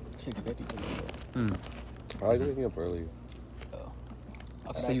 6:50. I like waking up early.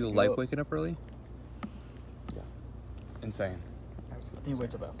 I could So you actually like get up. waking up early? Yeah. Insane. I think he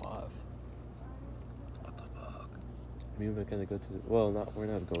wakes up at 5. What the fuck? We were gonna go to. Well, not. We're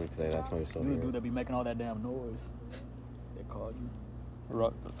not going today. That's why we're still You the here. dude that be making all that damn noise. They called you.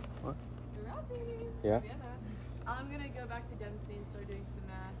 What? Yeah. I'm gonna go back to Dempsey and start doing some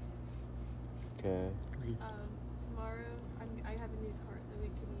math. Okay. Tomorrow, I have a new cart that we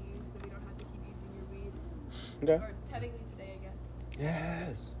can use, so we don't have to keep using your weed. Okay. Or technically today, I guess.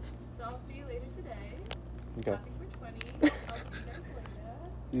 Yes. So I'll see you later today. Okay. Nothing for 20. I'll see you guys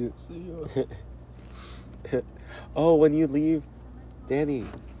later. See you. Oh, when you leave, Danny.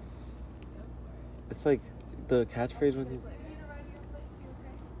 It's like the catchphrase when you. You need a ride to your place? You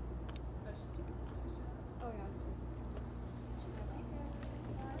okay? That's just you. Oh, yeah.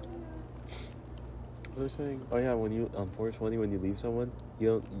 What was I saying? Oh yeah, when you on 420 when you leave someone,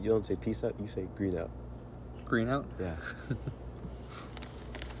 you don't say peace out. You say green out. Green out? Yeah.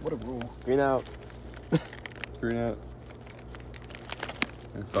 What a rule. Green out. Green out.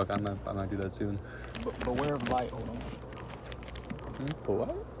 And fuck, I might do that soon. Beware of light. Hold on. For what?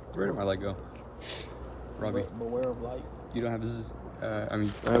 Where did my leg go? Robbie, Beware of light. you don't have zzz. I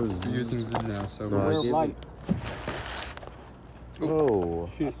mean, I have you're using zzz now, so No, Beware I of didn't. light. Oh.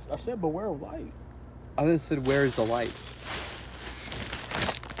 I said beware of light. I just said, where's the light?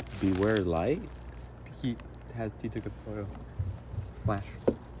 Beware light. He took a photo. Flash.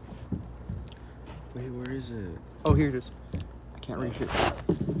 Wait, where is it? Oh, here it is. I can't reach it.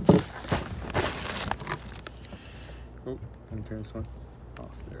 Oh, let me turn this one off.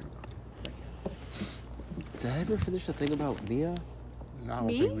 There we go. Did I ever finish the thing about Nia? No, I don't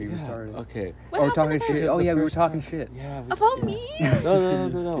Me? think we restarted. Okay. What Oh, we're happened talking about shit. this? Oh, The yeah, we were first talking time- shit. Yeah. About yeah. me?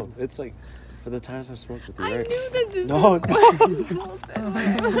 No. It's like for the times I've smoked with you, I right? knew that this No, is no.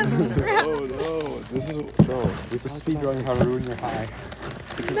 No. This is no. We The talked speed about running how to ruin your high.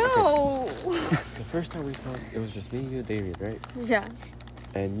 No. the first time we smoked, it was just me, you, and Damien, right? Yeah.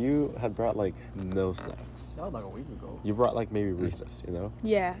 And you had brought like no snacks. That was like a week ago. You brought like maybe Reese's, you know?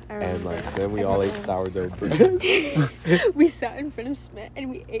 Yeah, I remember. And like then we all ate sourdough bread. We sat in front of Smith and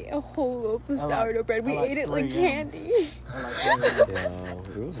we ate a whole loaf of I like- sourdough bread. We I like ate it like 3 a.m. candy. I like Yeah, it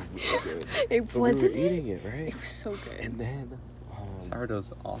was really good. It But wasn't. we were eating it, right? It was so good. And then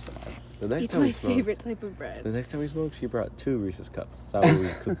Sourdough's awesome. the next It's time my we smoked, favorite type of bread. the next time we smoked, she brought 2 Reese's cups. That way we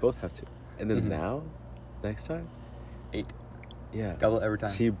could both have 2. And then Mhm. now, next time, 8. yeah, Double every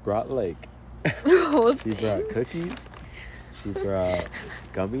time. she brought like Whole she thing. brought cookies. She brought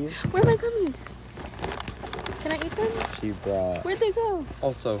gummies. Where are my gummies? Can I eat them? She brought Where'd they go?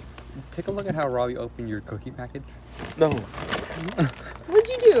 Also, take a look at how Robbie opened your cookie package. No. What'd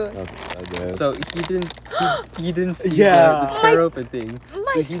you do? I guess. So he didn't see Yeah. the tear open thing.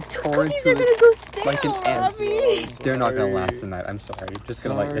 My So he tore cookies into are it gonna go stale, like an ant. Robbie. They're not gonna last the night. I'm sorry. Just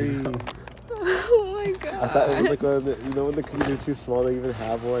gonna let you know. Oh my god. I thought it was like when when the cookies are too small, they even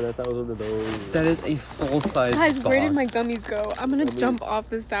have one. I thought it was one of those. That is a full size. Guys, box. where did my gummies go? I'm gonna jump off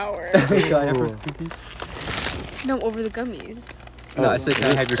this tower. Can I have your cookies? No, over the gummies. No, I said, can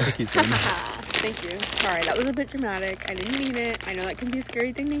I have your cookies then? Thank you. Sorry, that was a bit dramatic. I didn't mean it. I know that can be a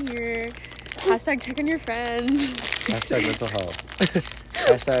scary thing to hear. Hashtag check on your friends. Hashtag mental health.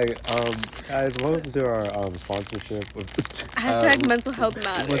 Hashtag, guys, welcome to our sponsorship. Hashtag mental health It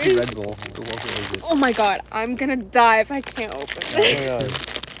matters. wasn't Red Bull. It wasn't Red Bull. Oh my god, I'm gonna die if I can't open Oh it. my god.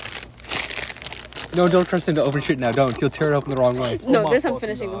 No, don't trust him to open shit now. Don't. He'll tear it open the wrong way. No, Oh my this I'm fucking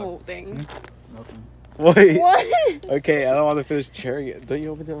finishing the God. whole thing. Nothing. Wait. What? Okay, I don't want to finish tearing it. Don't you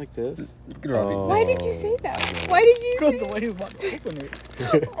open it like this? Robbie. Why did you say that? I know. Why did you Because say the way he was about to open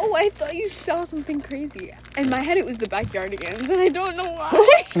it. Oh, I thought you saw something crazy. In my head, it was the Backyardigans, and I don't know why.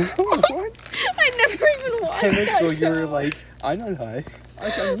 What? I never even watched 10 minutes that ago, show. you were like, I'm not high.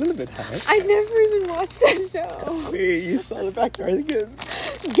 I'm a little bit high. I never even watched that show. Wait, you saw the backyard again?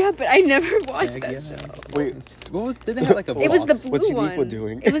 Yeah, but I never watched Yeah, that yeah. show. Wait, What was? Did they have like a? It was the box? blue What's one. Uniqua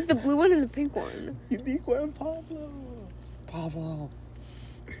doing? It was the blue one and the pink one. Uniqua and Pablo. Pablo.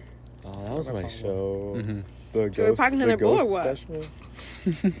 Oh, that was my show. Mm-hmm. The So we're ghost, packing the another bowl or ghost what?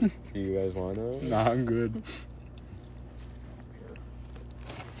 special. Do you guys wanna? Nah, I'm good.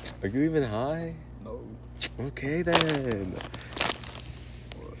 Are you even high? No. Okay then.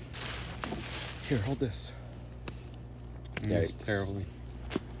 Here, hold this. Yes, Yikes. terribly.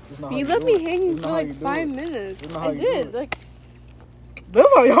 That's not how You you left do me it. hanging That's for not how like you do 5 it. minutes. That's not how I you do did. it. Like,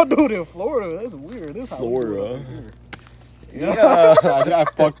 That's how y'all do it in Florida. That's weird. This how we do it Florida. over here. Yeah, I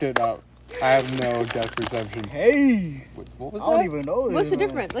fucked it up. I have no depth perception. Hey. What was I don't that? even know this. what's the man.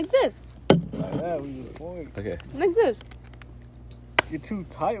 difference? Like this. Like that, we just point. Okay. Like this. You're too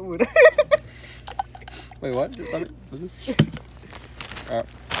tight with it. Wait, what? Was this?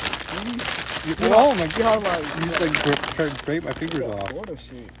 Oh my god! You just like tried to break my fingers off. Florida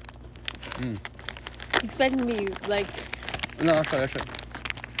shit. Expecting me like. No, actually.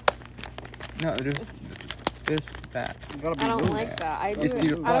 No, just this, that. You gotta be I don't loose. like that. I do It's it.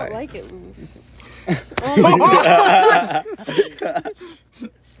 beautiful. I don't Why? like it loose. Oh my god.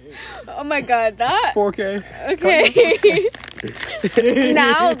 Oh my god, that. 4K. Okay.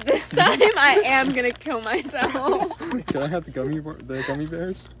 Now, this time, I am gonna kill myself. Can I have the gummy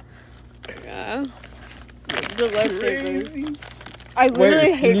bears? Yeah. The lifesavers. I literally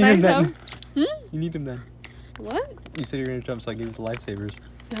you hate need 'em myself. You need them then. What? You said you were gonna jump, so I gave you the lifesavers.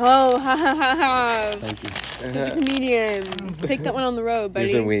 Oh, ha ha ha ha. Thank you. Such a comedian. Take that one on the road, buddy.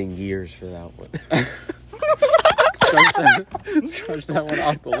 He's been waiting years for that one. Scratch that one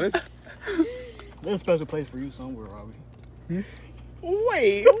off the list. There's a special place for you somewhere, Robbie.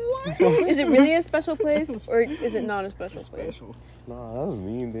 Wait, what? Is it really a special place, or is it not a special place? Special. Nah, that was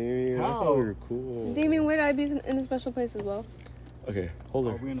mean, Damien. I How? thought we were cool. Damien, would I be in a special place as well? Okay, hold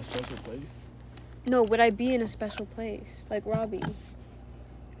Are on. we in a special place? No, would I be in a special place? Like Robbie?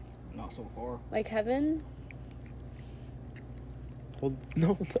 Not so far. Like heaven? Hold.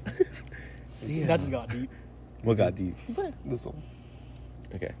 No. Yeah. That just got deep. What got deep? What? This one.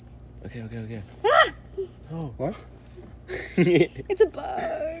 Okay. No. What? It's a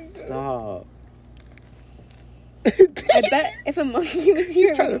bug. Stop. I bet if a monkey was here,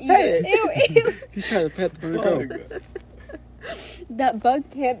 He's trying it to would pet eat it. Ew, He's trying to pet the Where'd bug. that bug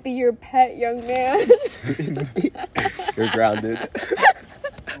can't be your pet, young man. You're grounded.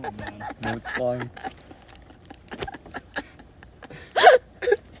 Oh, man. No, it's flying.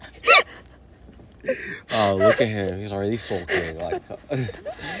 Oh, look at him. He's already sulking. Like,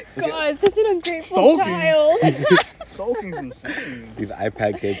 God, such an ungrateful Sulking. child. Sulking's insane. these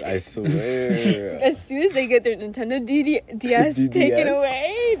iPad kids, I swear. As soon as they get their Nintendo DS taken DDS?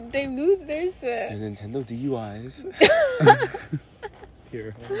 away, they lose their The shit. Nintendo DUIs.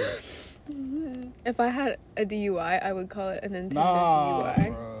 Here. If I had a DUI, I would call it a Nintendo Nah, DUI.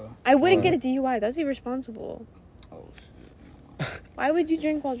 bruh. I wouldn't get a DUI. That's irresponsible. Oh, shit. Why would you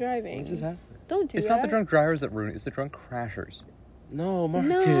drink while driving? What's just happening? Don't do It's that. not the drunk drivers that ruin it. It's the drunk crashers. No, Marcus.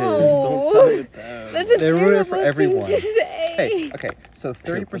 No. Don't side with them. That's a They ruin it for terrible everyone. thing to say. Hey, okay. So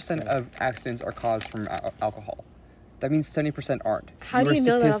 30% of accidents are caused from alcohol. That means 70% aren't. How do you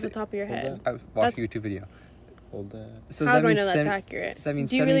know that off the top of your Hold head? I watched a YouTube video. Hold that. So How that do I means know that's 70 accurate? does that mean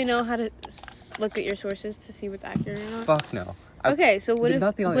Do you really 70 know how to look at your sources to see what's accurate or not? Fuck no. Okay, so what if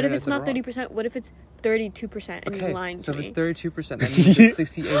Nothing on the what if internet it's is not wrong. 30%? What if it's 32%, and you're lying to so if me. it's 32%, that means it's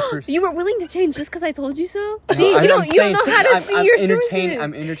 68%. You were willing to change just because I told you so? No, See, you don't know how to see your entertaining. sources.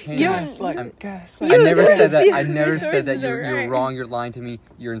 I'm entertaining. You don't- I never said that. see I how never your said that sources you're are right. wrong. You're lying to me.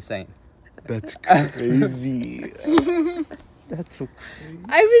 You're insane. That's crazy. That's so crazy.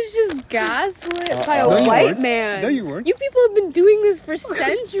 I was just gaslit by a No, you white weren't. man. No, you weren't. You people have been doing this for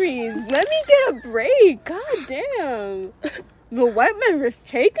centuries. Let me get a break. God damn. The white man just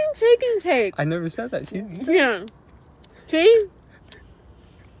take. I never said that. Jesus. Yeah. See?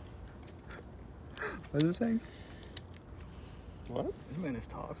 What is it saying? What? This man is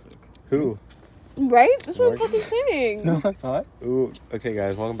toxic. Who? Right? That's what I'm Mark? fucking saying. No, I'm not. Ooh. Okay,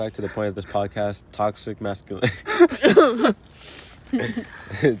 guys. Welcome back to the point of this podcast: toxic masculinity.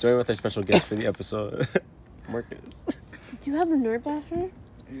 Join with our special guest for the episode, Marcus. Do you have the Nerd Blaster?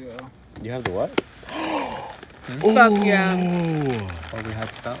 Yeah. You have the what? Fuck yeah. Oh, we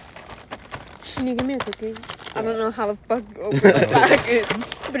have that. Can you give me a cookie? I don't know how the fuck open the pack is,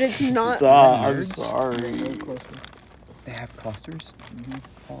 but it's not. Stop. I'm Nerds? sorry. Very cluster. They have clusters? Mm-hmm.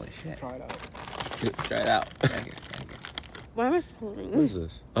 Holy shit. Try it out. Try it out. Thank you. Why am I holding What is this?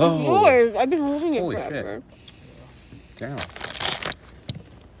 this? It's yours. I've been holding it Holy shit. forever. Damn.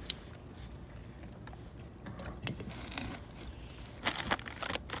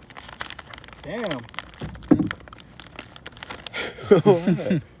 Damn.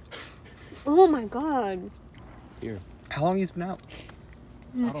 Oh my god. Here. How long has he been out?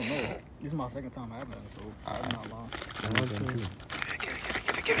 I don't know. This is my second time having it, so I'm not lying.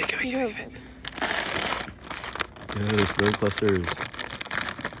 Yeah, there's no clusters.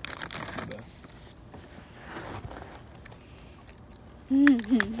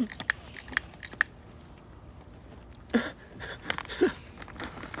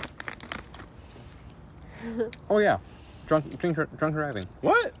 Oh, yeah. Drunk driving.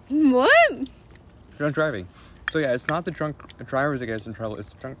 What? What? Drunk driving. So, yeah, it's not the drunk drivers that get us in trouble.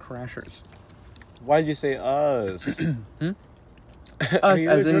 It's the drunk crashers. Why did you say us? Us, you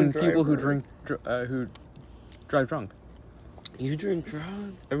as a in drunk people who driver? who drive drunk. You drink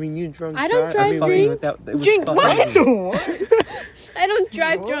drunk? I mean, you drunk. I don't drive Fucking drink. with that, it was Drink fucking- what? I don't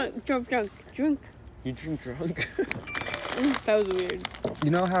drive drunk. Drunk. You drink drunk? That was weird.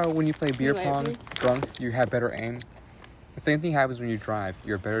 You know how when you play beer Like pong me? drunk, you have better aim? The same thing happens when you drive.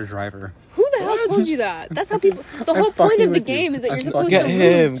 You're a better driver. Who the hell told you that? That's how people. The whole point fucking of the with you. game is that I'm you're supposed Get to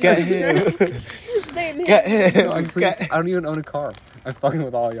him! lose. Get him! Same Get here. him! No, I don't even own a car. I'm fucking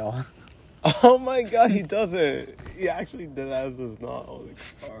with all y'all. Oh my god, he doesn't. He actually does not own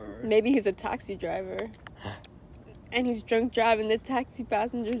a car. Maybe he's a taxi driver. And he's drunk driving the taxi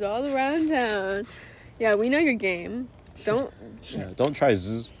passengers all around town. Yeah, we know your game. Don't. Yeah, don't try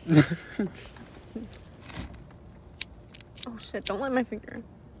zzz. Oh shit, don't let my finger.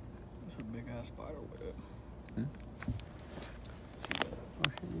 It's a big ass spider web.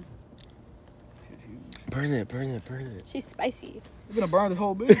 Shit's huge. Burn it. She's spicy. You're gonna burn this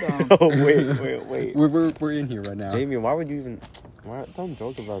whole bitch down. Oh, wait. We're in here right now. Damien, why would you even... Don't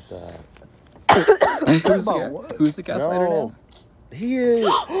joke about that. Who's the About guy? what? Who's the gaslighter now? He is.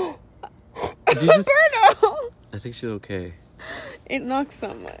 Did you just... Bruno! I think she's okay. It knocked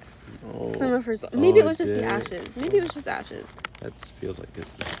some Oh, of her. Maybe it Oh, was just the dick. ashes. Maybe it was just ashes. that feels like it's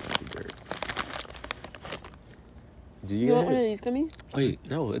just dirt. Do you You get want one of it? these gummies? Wait,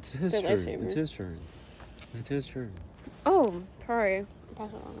 no, it's his They're turn. lifesavers. It's his turn. It's his turn. Oh, sorry. Pass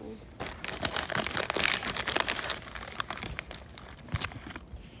it on.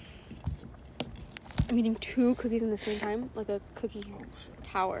 I'm eating 2 cookies at the same time, like a cookie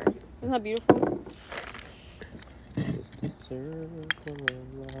tower. Isn't that beautiful? It's the circle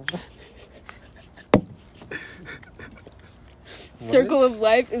of life. Circle of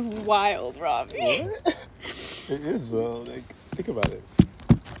life is wild, Robbie. What? It is though. Like, think about it.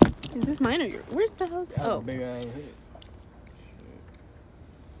 Is this mine or yours? Where's the hell? That was a Oh, big ass hit.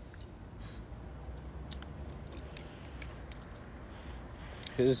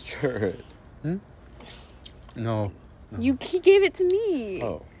 His turn. No. he gave it to me.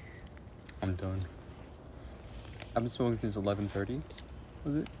 Oh, I'm done. I've been smoking since 11:30.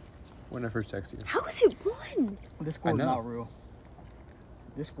 Was it? When I first texted you. How is it 1? This school is know. not real.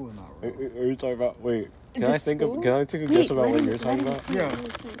 This school is not real. are you talking about? Wait, can The I think? school? Can I take a guess about let what him- you're talking let him- about? Yeah.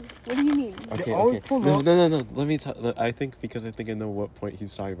 What do you mean? Okay, Oh, okay. pull No, up. no. Let me talk. I think I know what point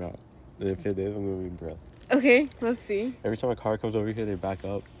he's talking about. And if it is, I'm gonna be bro. Okay, let's see. Every time a car comes over here, they back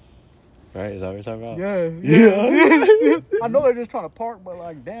up. Right? Is that what you're talking about? Yes. Yeah. I know they're just trying to park, but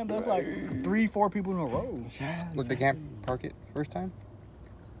like, damn, that's like 3-4 people in a row. Yeah. Look, they can't park it first time?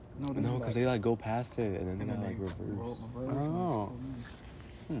 No, No, because they like go past it and then they gotta like reverse. Oh.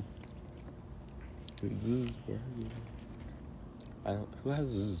 Zzz, where are you? I don't. Who has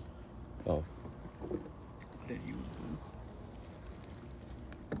zzz? Oh. I didn't use them.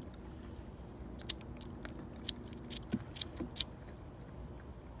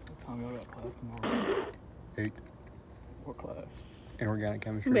 What time y'all got class tomorrow? 8. What class? Inorganic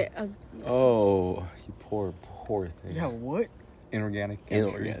chemistry. Wait, Oh, you poor thing. Yeah, what? Inorganic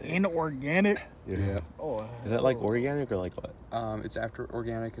chemistry. Inorganic. Inorganic? Yeah. Oh, Is that like organic or like what? It's after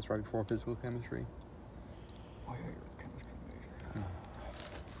organic. It's right before physical chemistry. Oh, yeah, you're a chemistry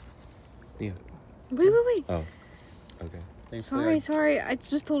major. Yeah. wait. Oh. Okay. Thankfully, Sorry. I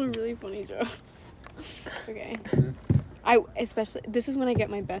just told a really funny joke. Okay. Especially, this is when I get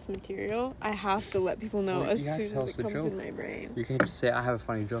my best material. I have to let people know Well, as you have to soon tell as us it the comes joke. in my brain. You can't just say I have a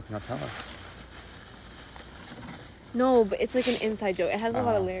funny joke and not tell us. No, but it's like an inside joke. It has a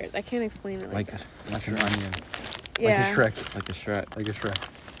lot of Uh-huh. layers. I can't explain it like that. Like an onion. Yeah. Like a Shrek. Like a Shrek. Like a Shrek.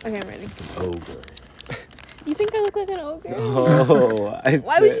 Okay, I'm ready. An ogre. You think I look like an ogre? Oh.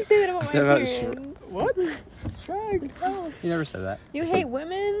 Why would you say that about I my said about appearance? What? Shrek? Oh. You never said that. You hate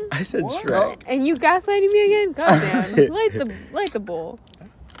women? I said What? Shrek. And you gaslighting me again? Goddamn. light the bowl.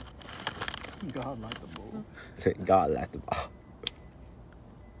 God, like the bull. God laughed about.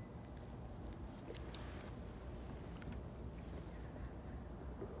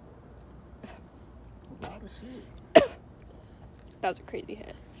 A lot of shit. That was a crazy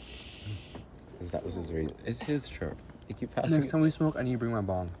hit. That was his reason. It's his turn. You keep passing. Next time we smoke, I need to bring my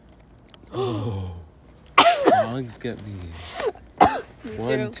bong. Oh. Bongs get me. Me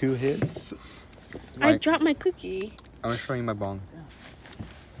 1, too. 2 hits. I dropped my cookie. I was showing you my bong.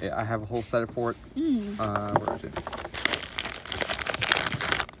 Yeah, I have a whole setup for it. Where is it?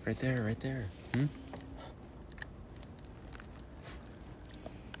 Right there, right there.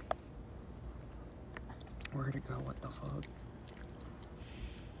 Where'd it go? What the fuck?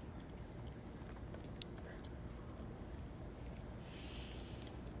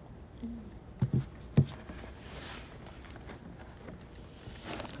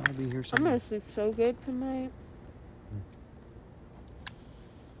 It's gotta be here I'm somewhere. gonna sleep so good tonight.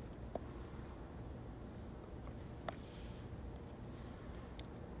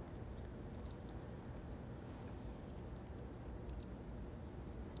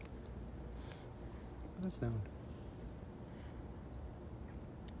 What's that sound?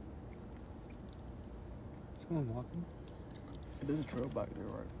 Someone walking? There's a trail back there,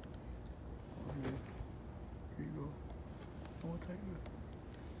 right? Over here. Here you go. Someone take you.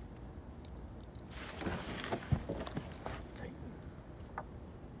 Take you.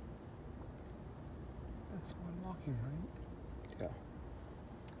 That's someone walking, right?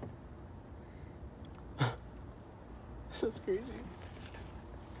 Yeah. That's crazy.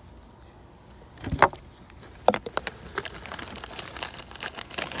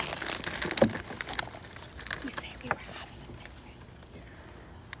 You say we were having a picnic.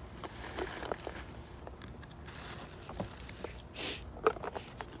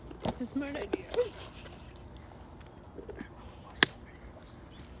 It's a smart idea.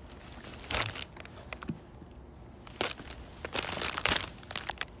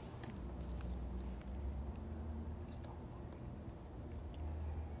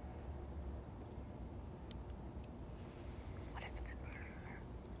 What if it's a murderer?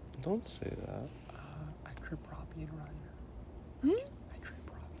 Don't say that. I trip Robbie and Ryan. Hmm? I trip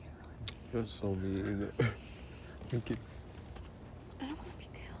Robbie and Ryan. You're so mean. Thank you. I don't want to be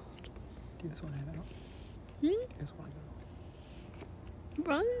killed. Do you guys want to head out? Hmm? Do you guys want to go?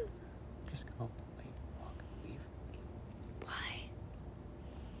 Run? Just go. Like, walk, leave. Why?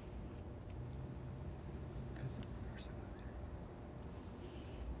 Because there's someone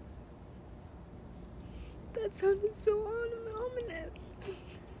there. That sounded so ominous.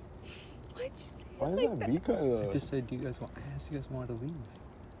 Why'd you say Why it does like that that? be kind I of? just said, do you guys want? I asked you guys wanted to leave.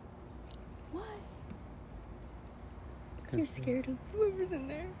 Why? You're 'Cause, scared of whoever's in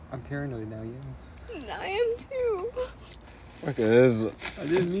there. I'm paranoid now, yeah. And I am too. Look at this. I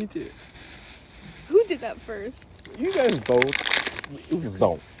didn't mean to. Who did that first? You guys both.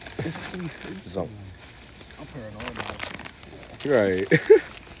 Zone. It's just you heard Zone. I'm paranoid now. You're right.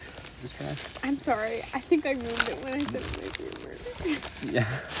 Just trying. I'm sorry. I think I ruined it when I said it might be a murder. Yeah.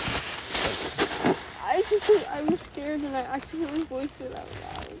 I was scared and I accidentally voiced it out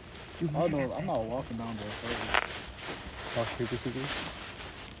loud. Oh no, I'm not walking down there first. Rock, paper, scissors.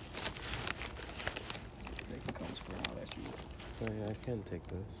 They can come spray out at you. Oh, yeah, I can take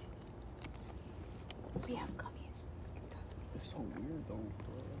this. We have gummies. It's so weird though,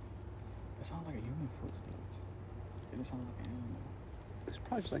 bro. It sounds like a human footsteps. It doesn't sound like an animal. It's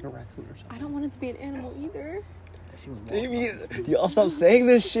probably just like a raccoon or something. I don't want it to be an animal either. That she was walking. Damien, y'all stop saying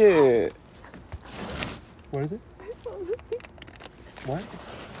this shit. What is it? What?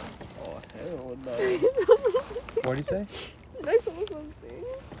 Oh, hell no. What do you say? I saw something.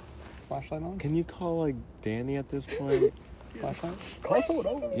 Flashlight on? Can you call like Danny at this point? Flashlight? Call someone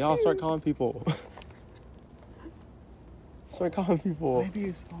over. Y'all start calling people. Start calling people. Maybe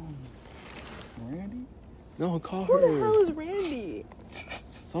it's, Randy? No, call Who the her. hell is Randy?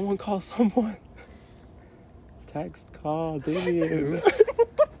 Someone call someone. Text, call Damien.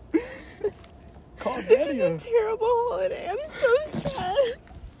 Call This Daddy. is a terrible holiday. I'm so stressed.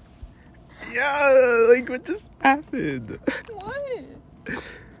 Yeah, like what just happened? What?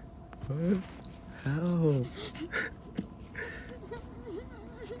 What? Hell.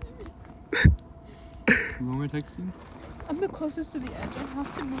 You want me to text you? I'm the closest to the edge. I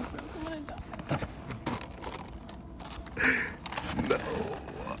have to move or else I'm gonna die. No.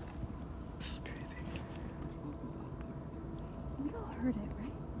 This is crazy. We all heard it,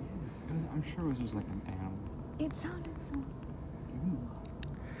 right? I'm sure it was just like an animal. It sounded so.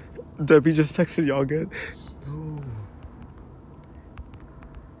 Debbie just texted y'all again. No.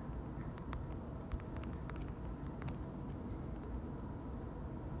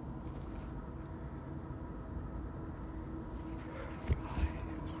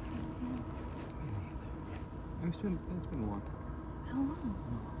 It's been a long time. How long?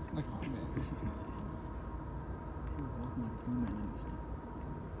 Like 5 minutes.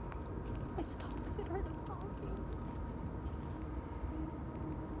 I stopped because it hurt us talking.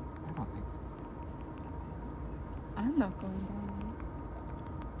 I don't think so. I'm not going down.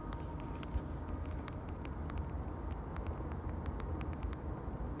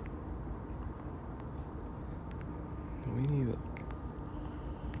 We need like.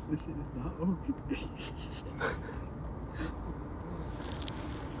 This shit is not okay.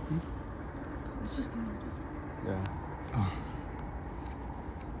 It's just a murder. Yeah. Oh.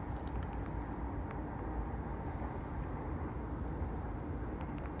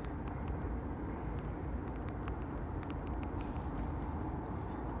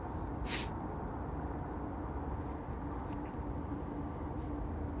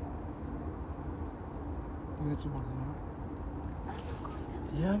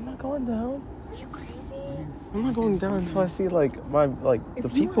 Yeah, I'm not going down. Are you crazy? I'm not going down until I see like If the you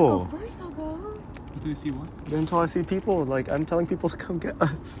people. wanna go first, I'll go. Do we see what? Until I see people, like I'm telling people to come get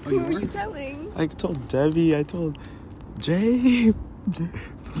us. Oh, Who you are you are? telling? I told Debbie, I told Jay,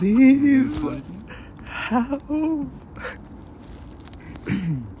 please help.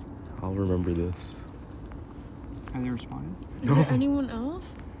 I'll remember this. Have they responded? Is there anyone else?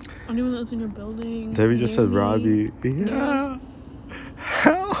 Anyone else in your building? Debbie just said Maybe? Robbie. Yeah.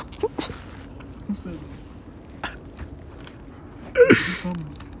 Help. Who said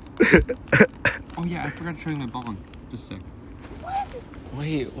Oh yeah, I forgot to show you my bong. Just a sec.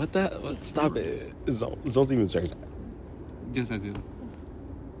 Wait, what that? What? Stop it. Zol's even starts. Just as it.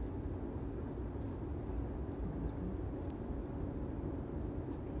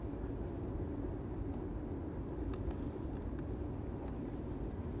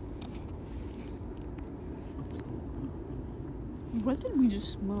 What did we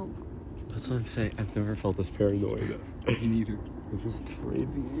just smoke? That's what I'm saying. I've never felt this paranoid. Me neither. This was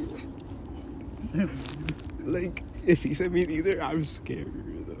crazy. Like, if he said me neither, I'm scared.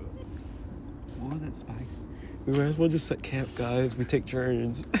 What was that spice? We might as well just set camp, guys. We take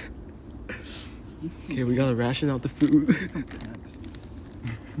turns. Okay, we gotta ration out the food.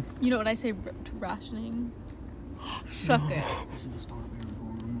 You know what I say to rationing? Suck it. This is the start of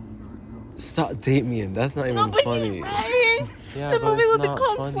everyone right now. Stop, Damien. That's not even No, but funny. he's right. Yeah, The but movie it's would be not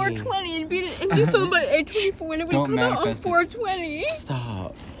called funny. 420 and be filmed by A24 and it would Don't come out on manifest it. 420.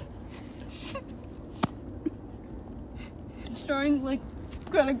 Stop. Starring like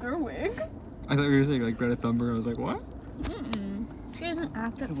Greta Gerwig. I thought you were saying like Greta Thunberg. I was like, what? She doesn't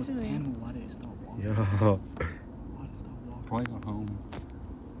act If it that was silly. animal, why did it stop walking? Yeah. Why did it stop walking? Probably got home.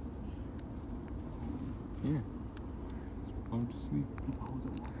 Yeah. Went to sleep. Why was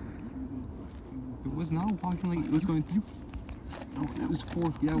it walking? It was not walking like it was going through. No, It was 4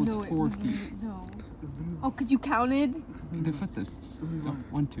 feet. That was 4 feet. No. Oh, because you counted? The footsteps. 1, 2,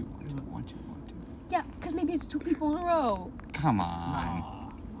 1, 2, 1, 2. Yeah, because maybe it's 2 people in a row. Come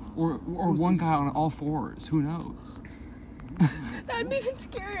on. Or one guy on all fours. Who knows? That'd be even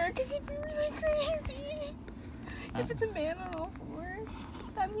scarier because he'd be really crazy. If it's a man on all fours,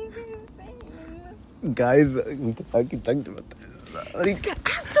 that means he's insane. Guys, I can talk about this. Like,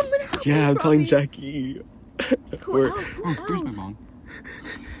 Ask someone else. yeah, I'm telling Robbie. Jackie. Who Or- else? Who Oh, here's my else? bong.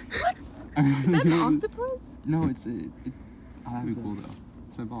 What? Is that an octopus? No, it's oh, that'd be cool though.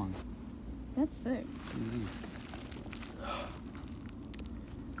 It's my bong. That's sick. It is.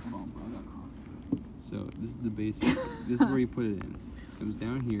 Come on, bro. I got coffee. So this is the base. This is where you put it in. It comes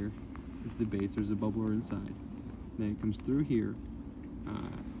down here. It's the base. There's a bubbler inside. Then it comes through here,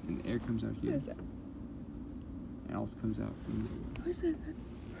 and the air comes out here. What is that? And it also comes out. What is that?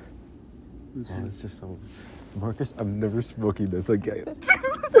 Oh, it's just so. Marcus, I'm never smoking this again.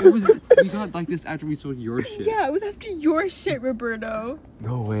 We got like this after we smoked your shit. Yeah, it was after your shit, Roberto.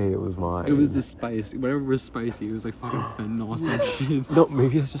 No way, it was mine. It was the spice. Whatever was spicy. It was like fucking fentanyl or some shit. No,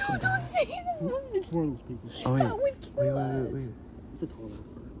 maybe it's just. Don't say that. It's one of those people. Oh wait, That would kill us. wait. It's a tall ass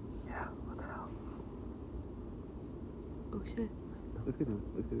bird. Yeah, what the hell? Oh shit. Let's go.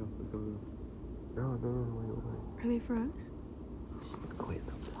 Let's go. No, wait. Are they for us? Wait,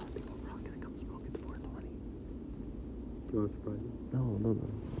 no, people are not gonna come smoke at the 420. Do you want to surprise them? No.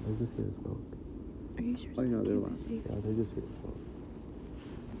 They're just here to smoke. Are you sure? Oh, no, they're Keep loud. it safe. Yeah, they're just here to smoke.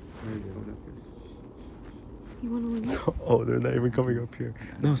 There you go. You want to leave? Oh, they're not even coming up here.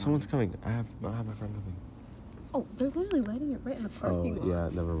 No, someone's coming. I have my friend coming. Oh, they're literally lighting it right in the parking lot. Yeah,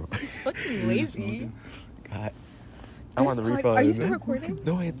 never mind. It's fucking lazy. God. I want the refund. Are you still recording?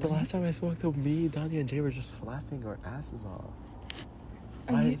 No, wait, the last time I smoked, me, Donnie, and Jay were just laughing our asses off.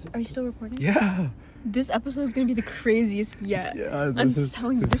 Are you still recording? Yeah. This episode is gonna be the craziest yet. Yeah, I'm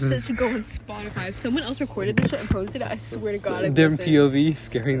telling you, this shit should go on Spotify. If someone else recorded this shit and posted it, I swear to God, I'd Their listen. POV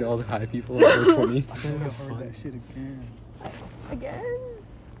scaring all the high people at 420. I heard that shit again. Again?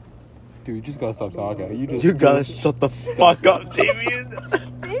 Dude, you just gotta stop talking. You gotta shut the fuck up, Damien.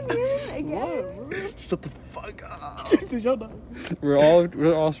 Damien, again? Shut the fuck up. Dude, y'all not. We're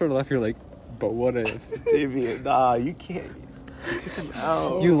all sort of left here like, but what if? Damien, nah, you can't. You kick him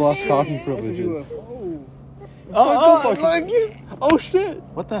out. You lost talking That's what you privileges. left. Oh. Oh, look, oh shit.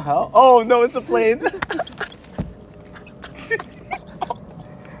 What the hell? Oh, no, it's a plane.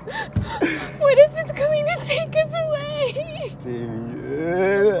 What if it's coming to take us away?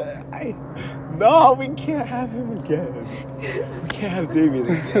 Damien. No, we can't have him again. We can't have Damien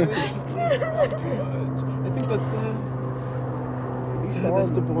again. Too much. I think that's it. Yeah, that's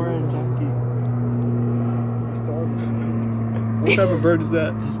Deborah and Jackie. What type of bird is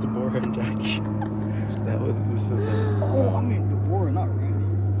that? That's Deborah and Jackie. This is Oh, I mean, Deborah, not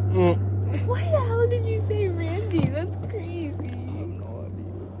Randy. Why the hell did you say Randy? That's crazy. I have no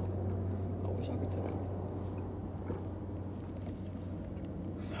idea. I wish I could tell.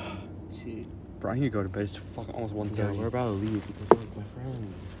 Shit. Bro, I need to go to bed. It's fucking almost 1:30. Yeah, we're about to leave because of my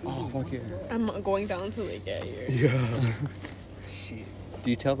friend. Oh, fuck yeah. I'm not going down until they get here. Yeah. Shit. Do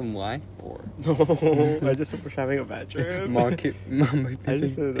you tell them why? Or? No, I just said we're having a bad trip. Mom, I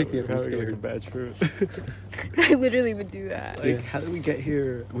just said that pick me we're up. I'm having like a scared. bad trip. I literally would do that. Like, how did we get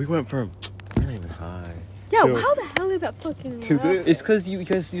here? We went from we're not even high. Yeah, to- how the hell did that fucking to happen? this. It's because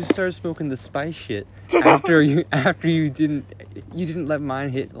you started smoking the spice shit after you didn't let mine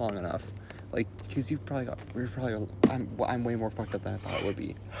hit long enough. Like, because I'm way more fucked up than I thought it would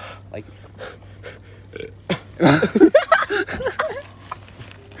be. Like,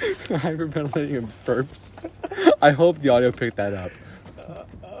 hyperventilating and burps. I hope the audio picked that up.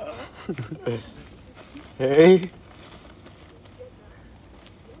 Hey.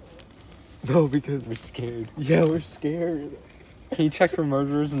 No, because We're scared. yeah, we're scared Can you check for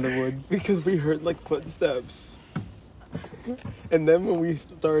murderers in the woods? because we heard like footsteps, and then when we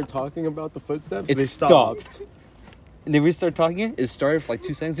started talking about the footsteps, It they stopped. And then we started talking. It started for like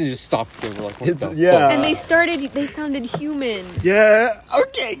 2 seconds and just stopped. And we're like, what It's- the yeah. fuck? And they sounded human. Yeah.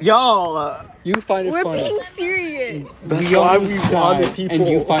 Okay, y'all. You find it We're funny. being serious. That's We why almost we died, wanted people. and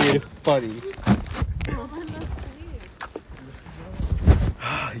you find it funny.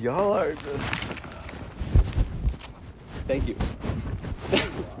 Y'all are just. Thank you.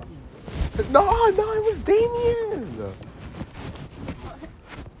 No, it was Damien.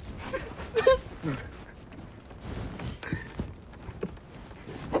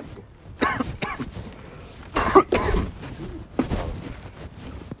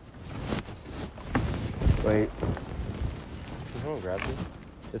 Wait. Can someone grab this?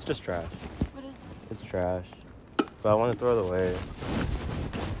 It's just trash. What is it? It's trash. But I want to throw it away.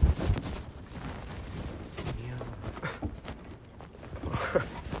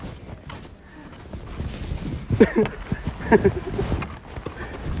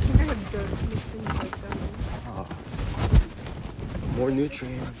 Oh. More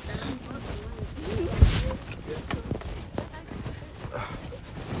nutrients.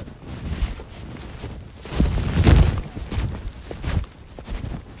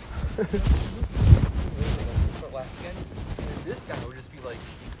 This guy would just be like,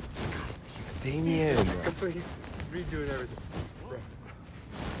 Damien. completely redoing everything.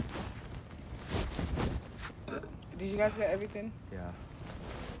 Did you guys get everything? Yeah.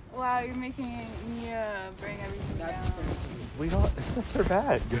 Wow, you're making Mia bring everything down. We don't. That's her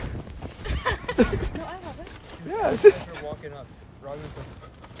bag. No, I have it. Yeah. As we're walking up, Robin's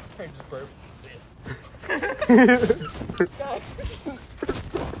like, just burp.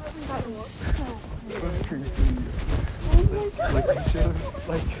 It was creepy. Like, we should have,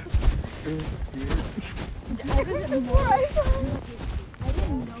 like, it was weird. I didn't know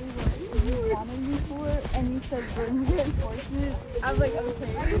what you wanted me for, and you said bring reinforcements. I was like,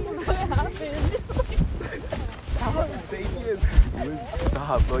 okay, what happened?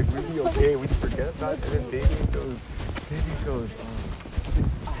 Stop, like, we'd be okay, we'd forget about it, and then Damien goes,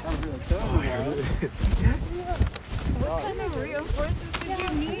 What kind of reinforcements did you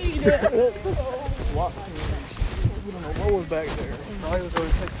need? SWAT team. We don't know what was back there. Probably was going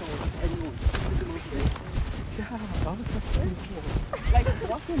to take someone. Everyone. yeah, I was like, Like,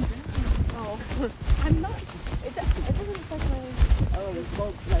 walking down. Oh, I'm not. It doesn't affect my. Oh, the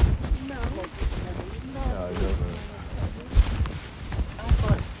smoke, like. No. yeah, I know, man.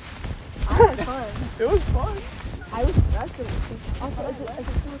 I had fun. It was fun. I was stressed. Also, is it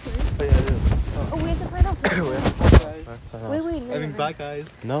still recording? Oh, yeah, it is. Oh, we have to sign off. Wait, no, I mean, no. bye,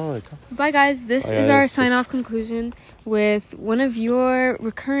 guys. No, Bye, guys. This Bye, is guys. our sign-off conclusion with one of your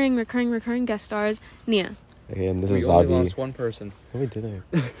recurring guest stars, Nia. okay, and this We is only Zabi. lost one person. No, we didn't.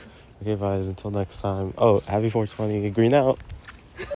 Okay, guys, until next time. Oh, happy 420. Green out.